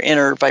our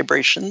inner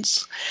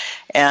vibrations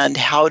and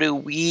how do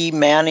we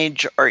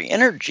manage our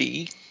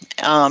energy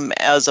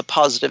as a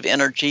positive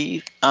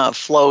energy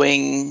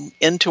flowing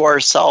into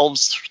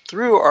ourselves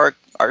through our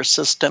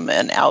system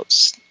and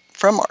out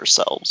from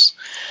ourselves.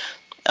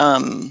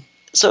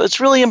 So it's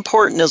really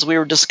important, as we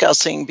were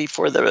discussing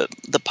before the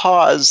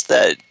pause,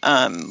 that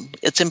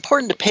it's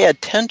important to pay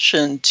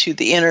attention to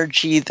the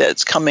energy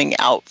that's coming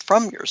out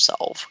from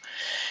yourself.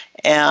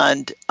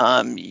 And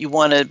you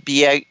want to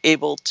be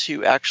able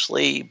to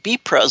actually be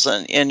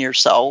present in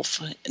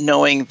yourself,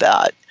 knowing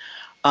that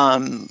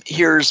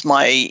here's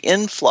my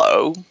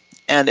inflow,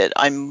 and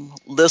I'm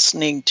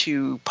listening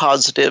to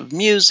positive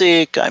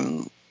music,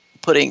 I'm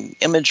putting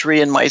imagery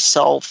in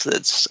myself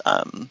that's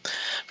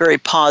very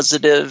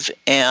positive,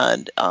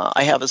 and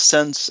I have a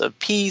sense of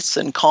peace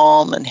and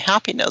calm and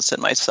happiness in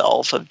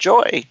myself, of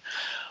joy,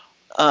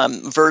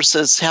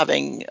 versus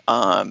having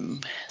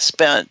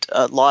spent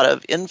a lot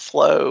of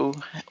inflow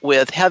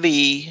with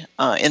heavy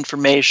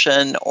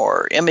information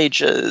or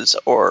images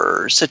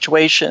or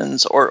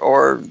situations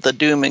or the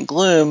doom and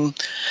gloom,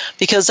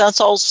 because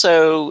that's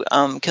also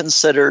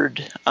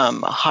considered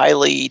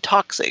highly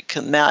toxic,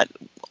 and that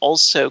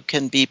also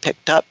can be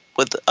picked up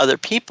with other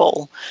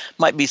people.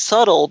 Might be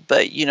subtle,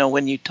 but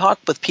when you talk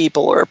with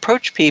people or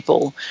approach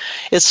people,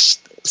 it's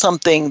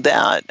something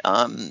that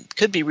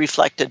could be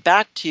reflected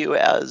back to you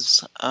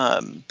as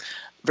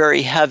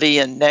very heavy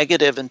and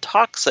negative and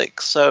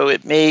toxic. So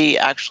it may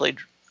actually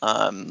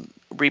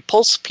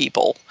repulse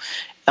people.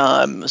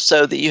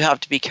 So that you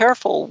have to be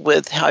careful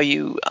with how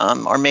you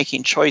are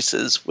making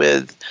choices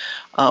with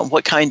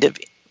what kind of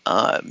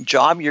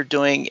job you're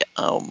doing,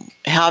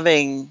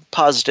 having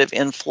positive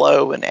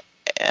inflow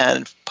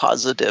and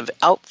positive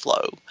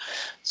outflow.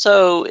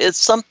 So it's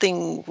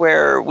something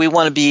where we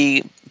want to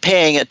be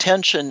paying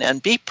attention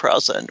and be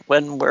present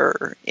when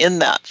we're in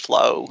that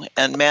flow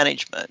and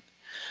management.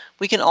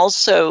 We can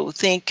also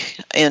think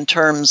in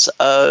terms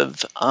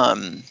of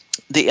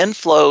the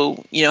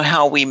inflow,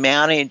 how we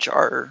manage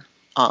our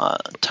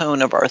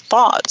tone of our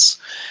thoughts,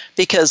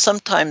 because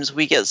sometimes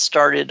we get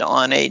started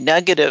on a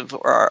negative,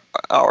 or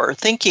our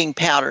thinking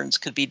patterns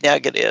could be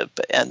negative,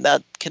 and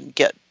that can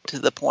get to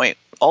the point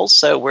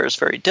also where it's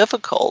very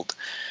difficult.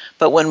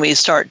 But when we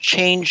start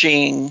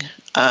changing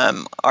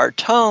our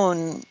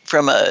tone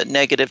from a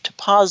negative to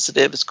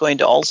positive is going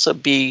to also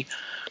be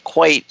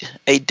quite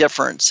a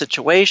different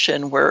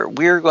situation, where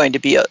we're going to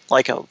be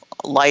like a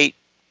light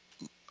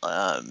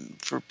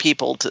for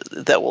people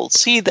that will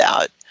see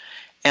that,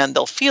 and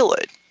they'll feel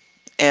it.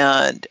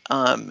 And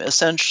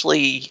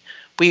essentially,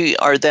 we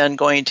are then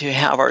going to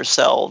have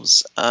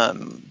ourselves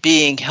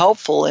being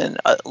helpful in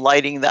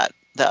lighting that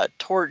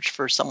torch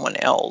for someone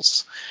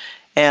else.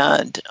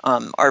 And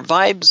our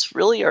vibes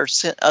really are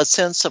a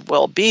sense of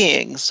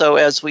well-being. So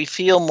as we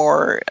feel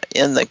more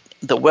in the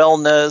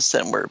wellness,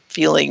 and we're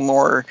feeling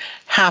more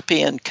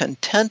happy and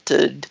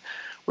contented,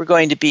 we're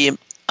going to be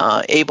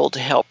able to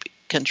help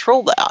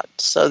control that,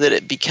 so that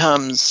it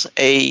becomes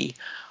a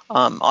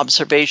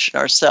observation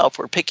ourselves.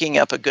 We're picking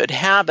up a good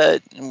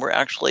habit, and we're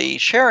actually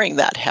sharing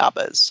that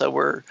habit. So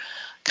we're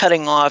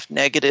cutting off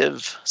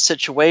negative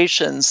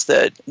situations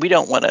that we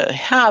don't want to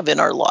have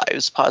in our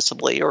lives,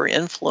 possibly, or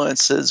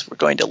influences. We're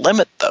going to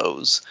limit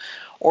those.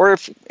 Or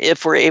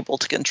if we're able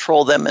to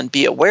control them and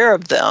be aware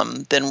of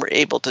them, then we're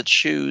able to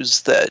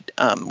choose that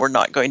we're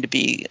not going to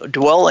be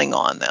dwelling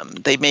on them.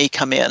 They may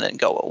come in and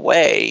go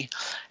away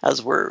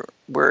as we're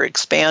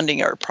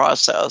expanding our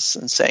process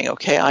and saying,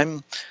 okay,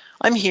 I'm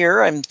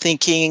here, I'm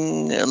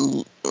thinking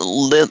and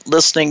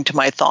listening to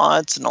my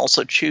thoughts, and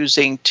also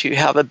choosing to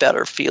have a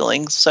better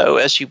feeling. So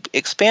as you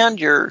expand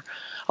your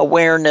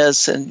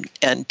awareness and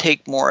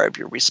take more of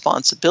your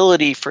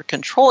responsibility for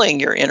controlling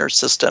your inner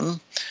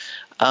system,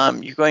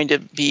 you're going to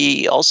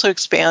be also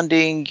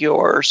expanding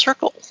your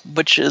circle,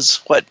 which is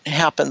what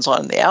happens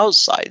on the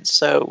outside.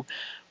 So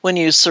when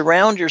you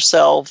surround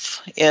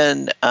yourself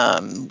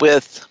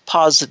with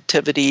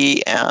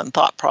positivity and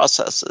thought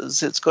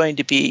processes, it's going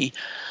to be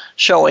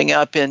showing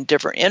up in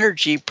different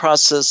energy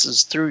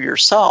processes through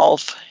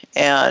yourself,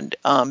 and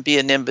be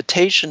an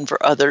invitation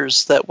for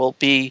others that will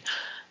be,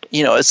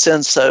 a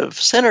sense of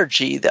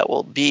synergy that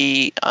will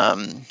be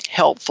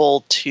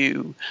helpful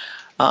to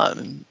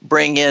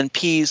bring in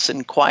peace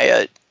and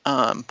quiet,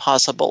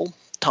 possible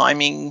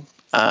timing.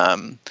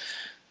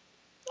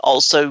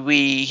 Also,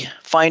 we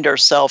find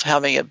ourselves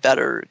having a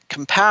better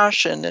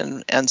compassion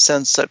and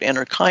sense of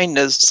inner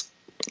kindness,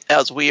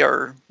 as we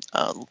are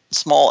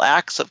small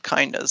acts of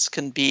kindness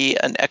can be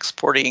an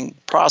exporting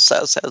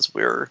process. As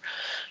we're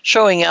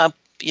showing up,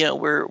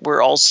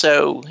 we're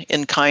also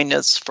in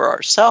kindness for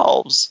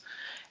ourselves.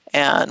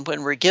 And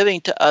when we're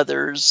giving to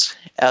others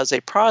as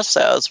a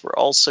process, we're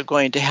also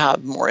going to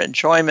have more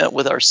enjoyment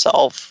with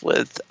ourselves,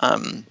 with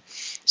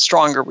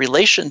stronger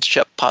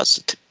relationship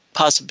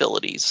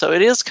possibilities. So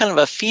it is kind of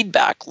a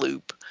feedback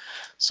loop.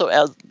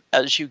 So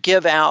as you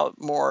give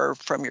out more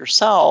from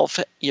yourself,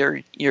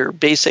 your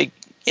basic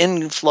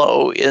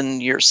inflow in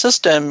your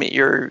system,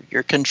 you're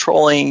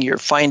controlling, you're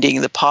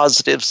finding the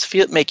positives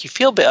make you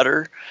feel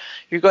better.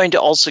 You're going to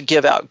also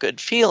give out good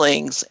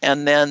feelings,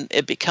 and then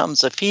it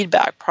becomes a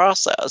feedback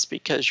process,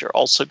 because you're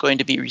also going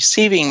to be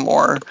receiving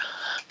more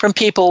from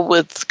people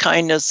with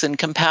kindness and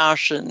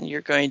compassion.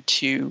 You're going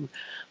to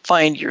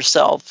find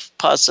yourself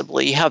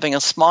possibly having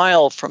a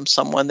smile from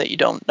someone that you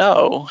don't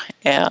know,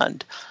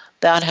 and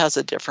that has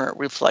a different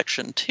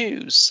reflection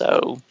too.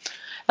 So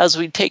as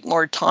we take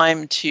more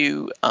time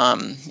to,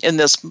 in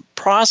this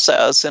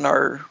process, in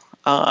our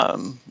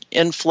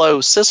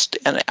inflow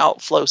system and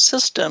outflow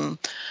system,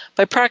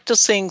 by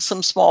practicing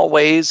some small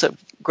ways of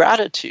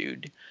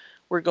gratitude,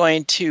 we're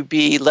going to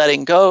be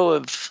letting go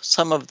of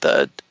some of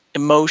the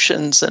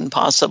emotions and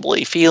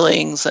possibly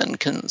feelings and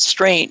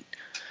constraint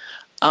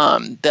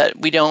that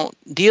we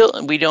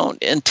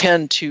don't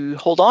intend to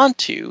hold on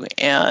to.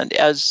 And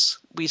as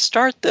we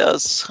start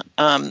this,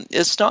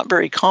 it's not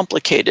very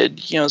complicated.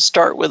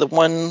 Start with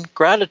one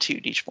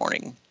gratitude each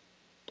morning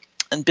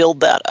and build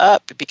that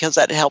up, because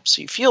that helps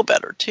you feel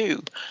better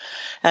too.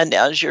 And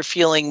as you're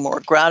feeling more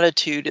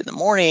gratitude in the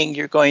morning,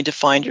 you're going to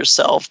find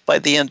yourself by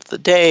the end of the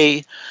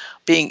day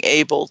being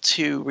able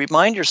to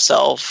remind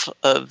yourself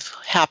of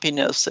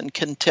happiness and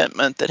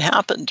contentment that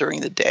happened during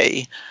the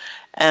day.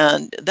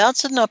 And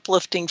that's an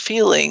uplifting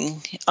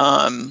feeling.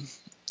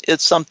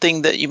 It's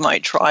something that you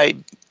might try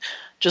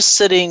just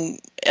sitting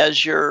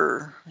as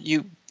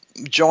you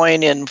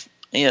join in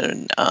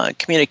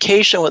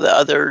communication with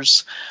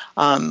others,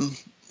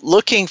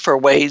 looking for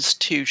ways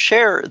to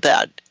share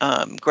that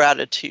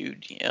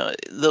gratitude.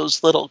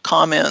 Those little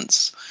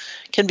comments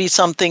can be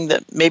something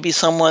that maybe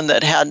someone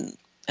that hadn't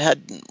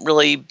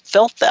really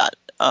felt that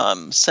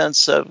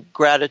sense of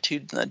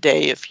gratitude in the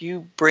day. If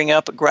you bring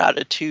up a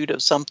gratitude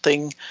of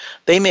something,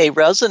 they may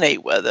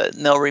resonate with it,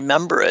 and they'll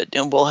remember it,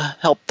 and will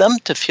help them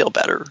to feel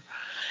better.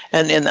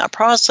 And in that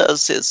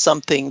process, it's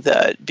something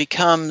that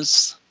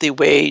becomes the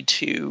way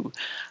to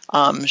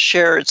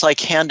share. It's like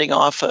handing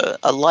off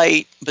a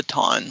light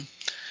baton,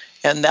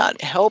 and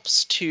that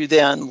helps to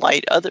then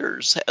light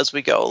others as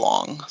we go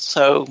along.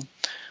 So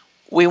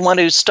we want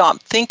to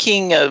stop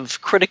thinking of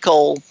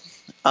critical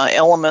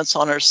elements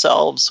on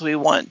ourselves. We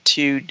want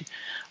to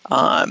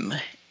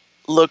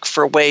look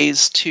for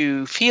ways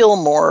to feel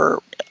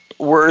more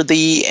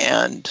worthy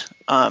and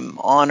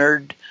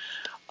honored.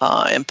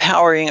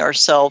 empowering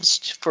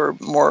ourselves for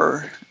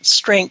more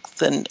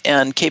strength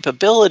and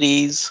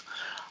capabilities,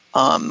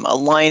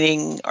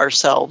 aligning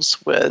ourselves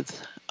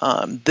with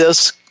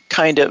this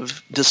kind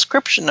of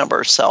description of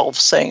ourselves,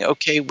 saying,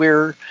 okay,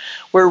 we're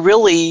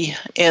really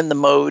in the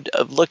mode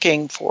of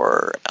looking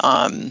for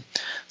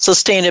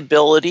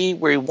sustainability.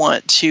 We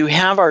want to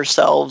have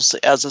ourselves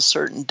as a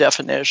certain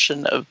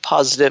definition of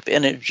positive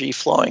energy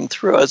flowing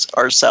through us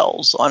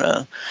ourselves on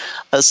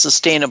a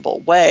sustainable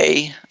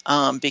way,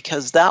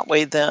 because that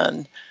way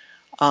then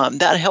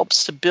that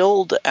helps to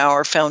build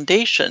our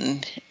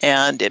foundation,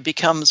 and it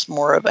becomes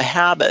more of a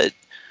habit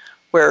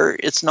where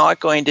it's not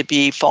going to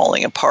be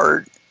falling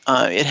apart.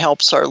 It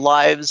helps our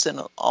lives in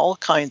all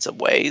kinds of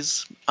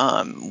ways.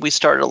 We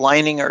start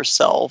aligning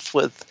ourselves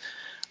with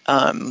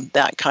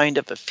that kind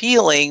of a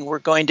feeling. We're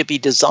going to be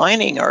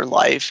designing our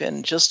life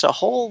in just a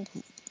whole,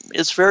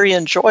 it's very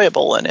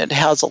enjoyable, and it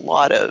has a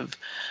lot of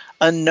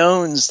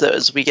unknowns that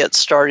as we get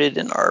started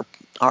in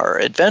our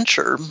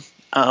adventure,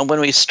 when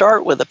we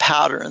start with a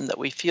pattern that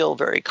we feel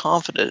very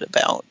confident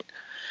about,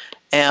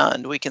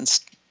 and we can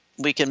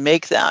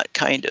make that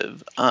kind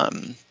of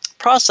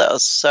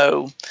process.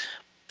 So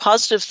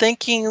positive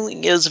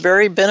thinking is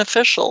very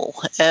beneficial,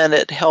 and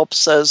it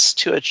helps us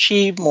to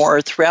achieve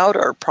more throughout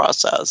our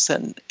process.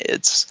 And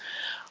it's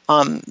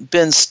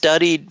been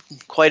studied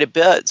quite a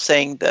bit,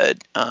 saying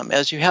that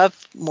as you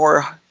have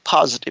more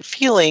positive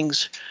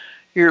feelings,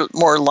 you're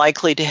more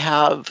likely to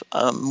have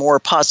more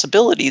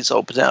possibilities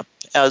open up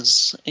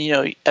as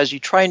you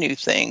try new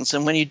things.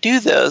 And when you do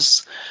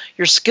this,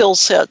 your skill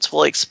sets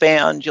will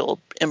expand. You'll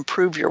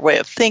improve your way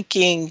of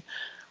thinking.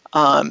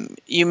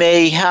 You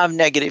may have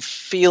negative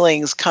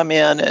feelings come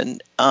in,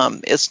 and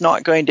it's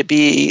not going to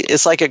be,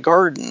 it's like a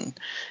garden.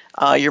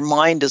 Your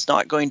mind is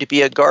not going to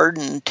be a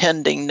garden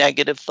tending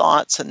negative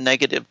thoughts and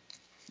negative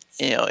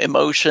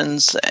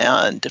emotions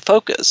and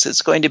focus.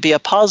 It's going to be a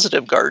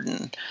positive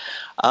garden.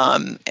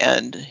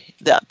 And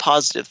that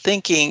positive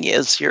thinking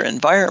is your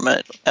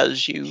environment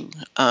as you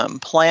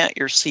plant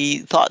your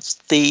seeds,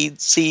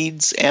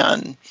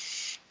 and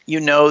you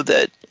know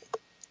that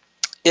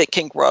it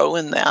can grow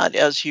in that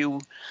as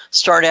you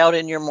start out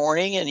in your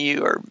morning and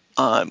you are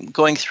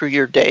going through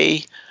your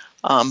day.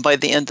 By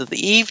the end of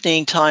the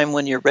evening time,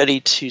 when you're ready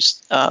to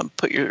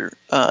put your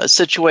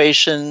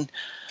situation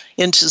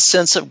into a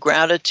sense of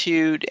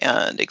gratitude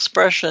and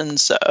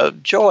expressions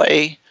of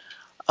joy,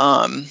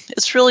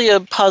 it's really a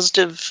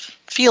positive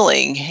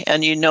feeling,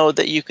 and you know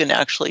that you can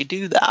actually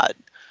do that.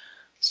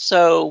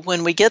 So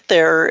when we get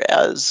there,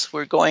 as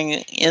we're going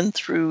in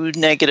through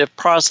negative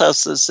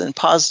processes and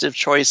positive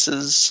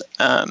choices,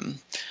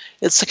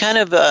 it's a kind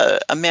of a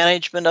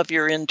management of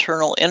your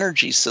internal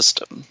energy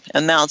system.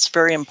 And that's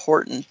very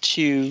important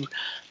to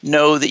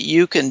know that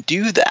you can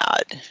do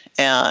that,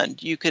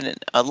 and you can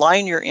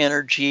align your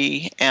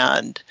energy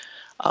and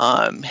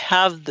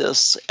have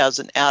this as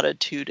an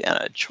attitude and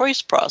a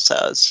choice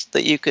process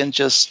that you can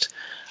just,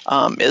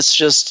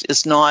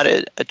 it's not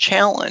a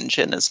challenge,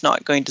 and it's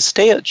not going to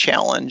stay a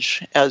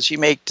challenge as you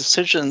make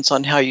decisions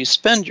on how you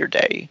spend your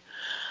day.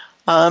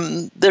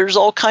 There's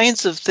all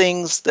kinds of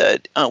things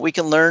that we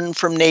can learn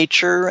from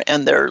nature,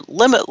 and they're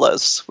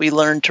limitless. We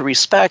learn to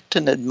respect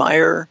and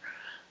admire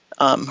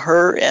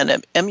her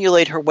and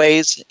emulate her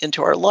ways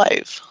into our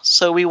life.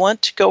 So we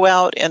want to go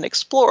out and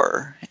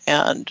explore,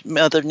 and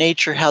Mother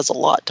Nature has a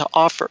lot to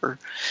offer.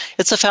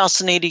 It's a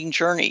fascinating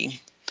journey.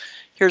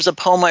 Here's a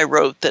poem I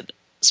wrote that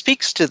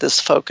speaks to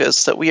this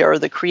focus, that we are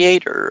the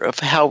creator of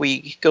how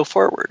we go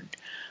forward.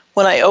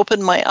 When I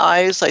open my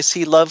eyes, I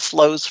see love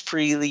flows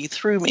freely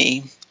through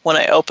me. When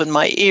I open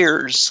my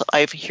ears,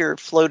 I hear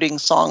floating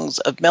songs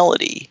of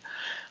melody.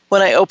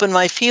 When I open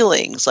my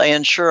feelings, I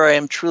ensure I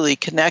am truly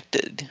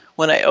connected.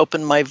 When I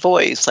open my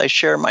voice, I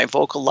share my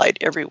vocal light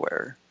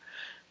everywhere.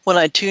 When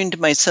I tune to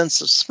my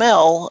sense of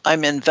smell,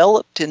 I'm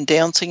enveloped in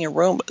dancing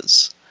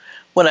aromas.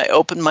 When I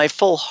open my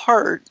full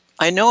heart,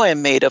 I know I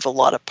am made of a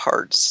lot of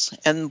parts.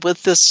 And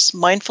with this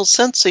mindful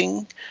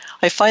sensing,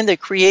 I find the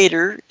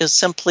Creator is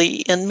simply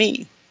in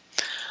me.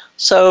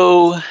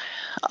 So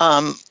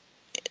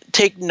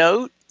take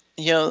note,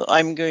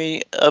 I'm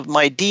going of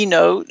my D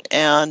note,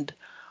 and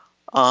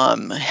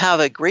have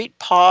a great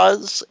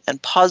pause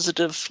and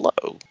positive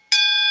flow.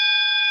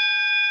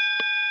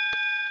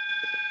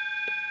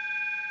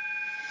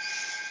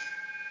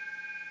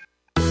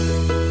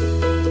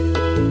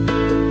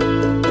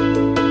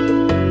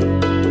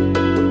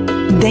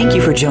 Thank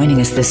you for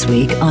joining us this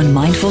week on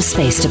Mindful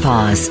Space to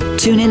Pause.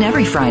 Tune in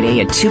every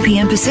Friday at 2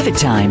 p.m. Pacific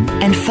Time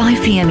and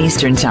 5 p.m.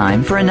 Eastern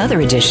Time for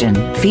another edition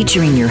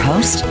featuring your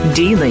host,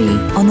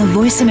 dLee, on the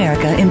Voice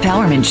America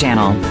Empowerment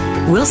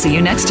Channel. We'll see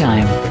you next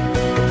time.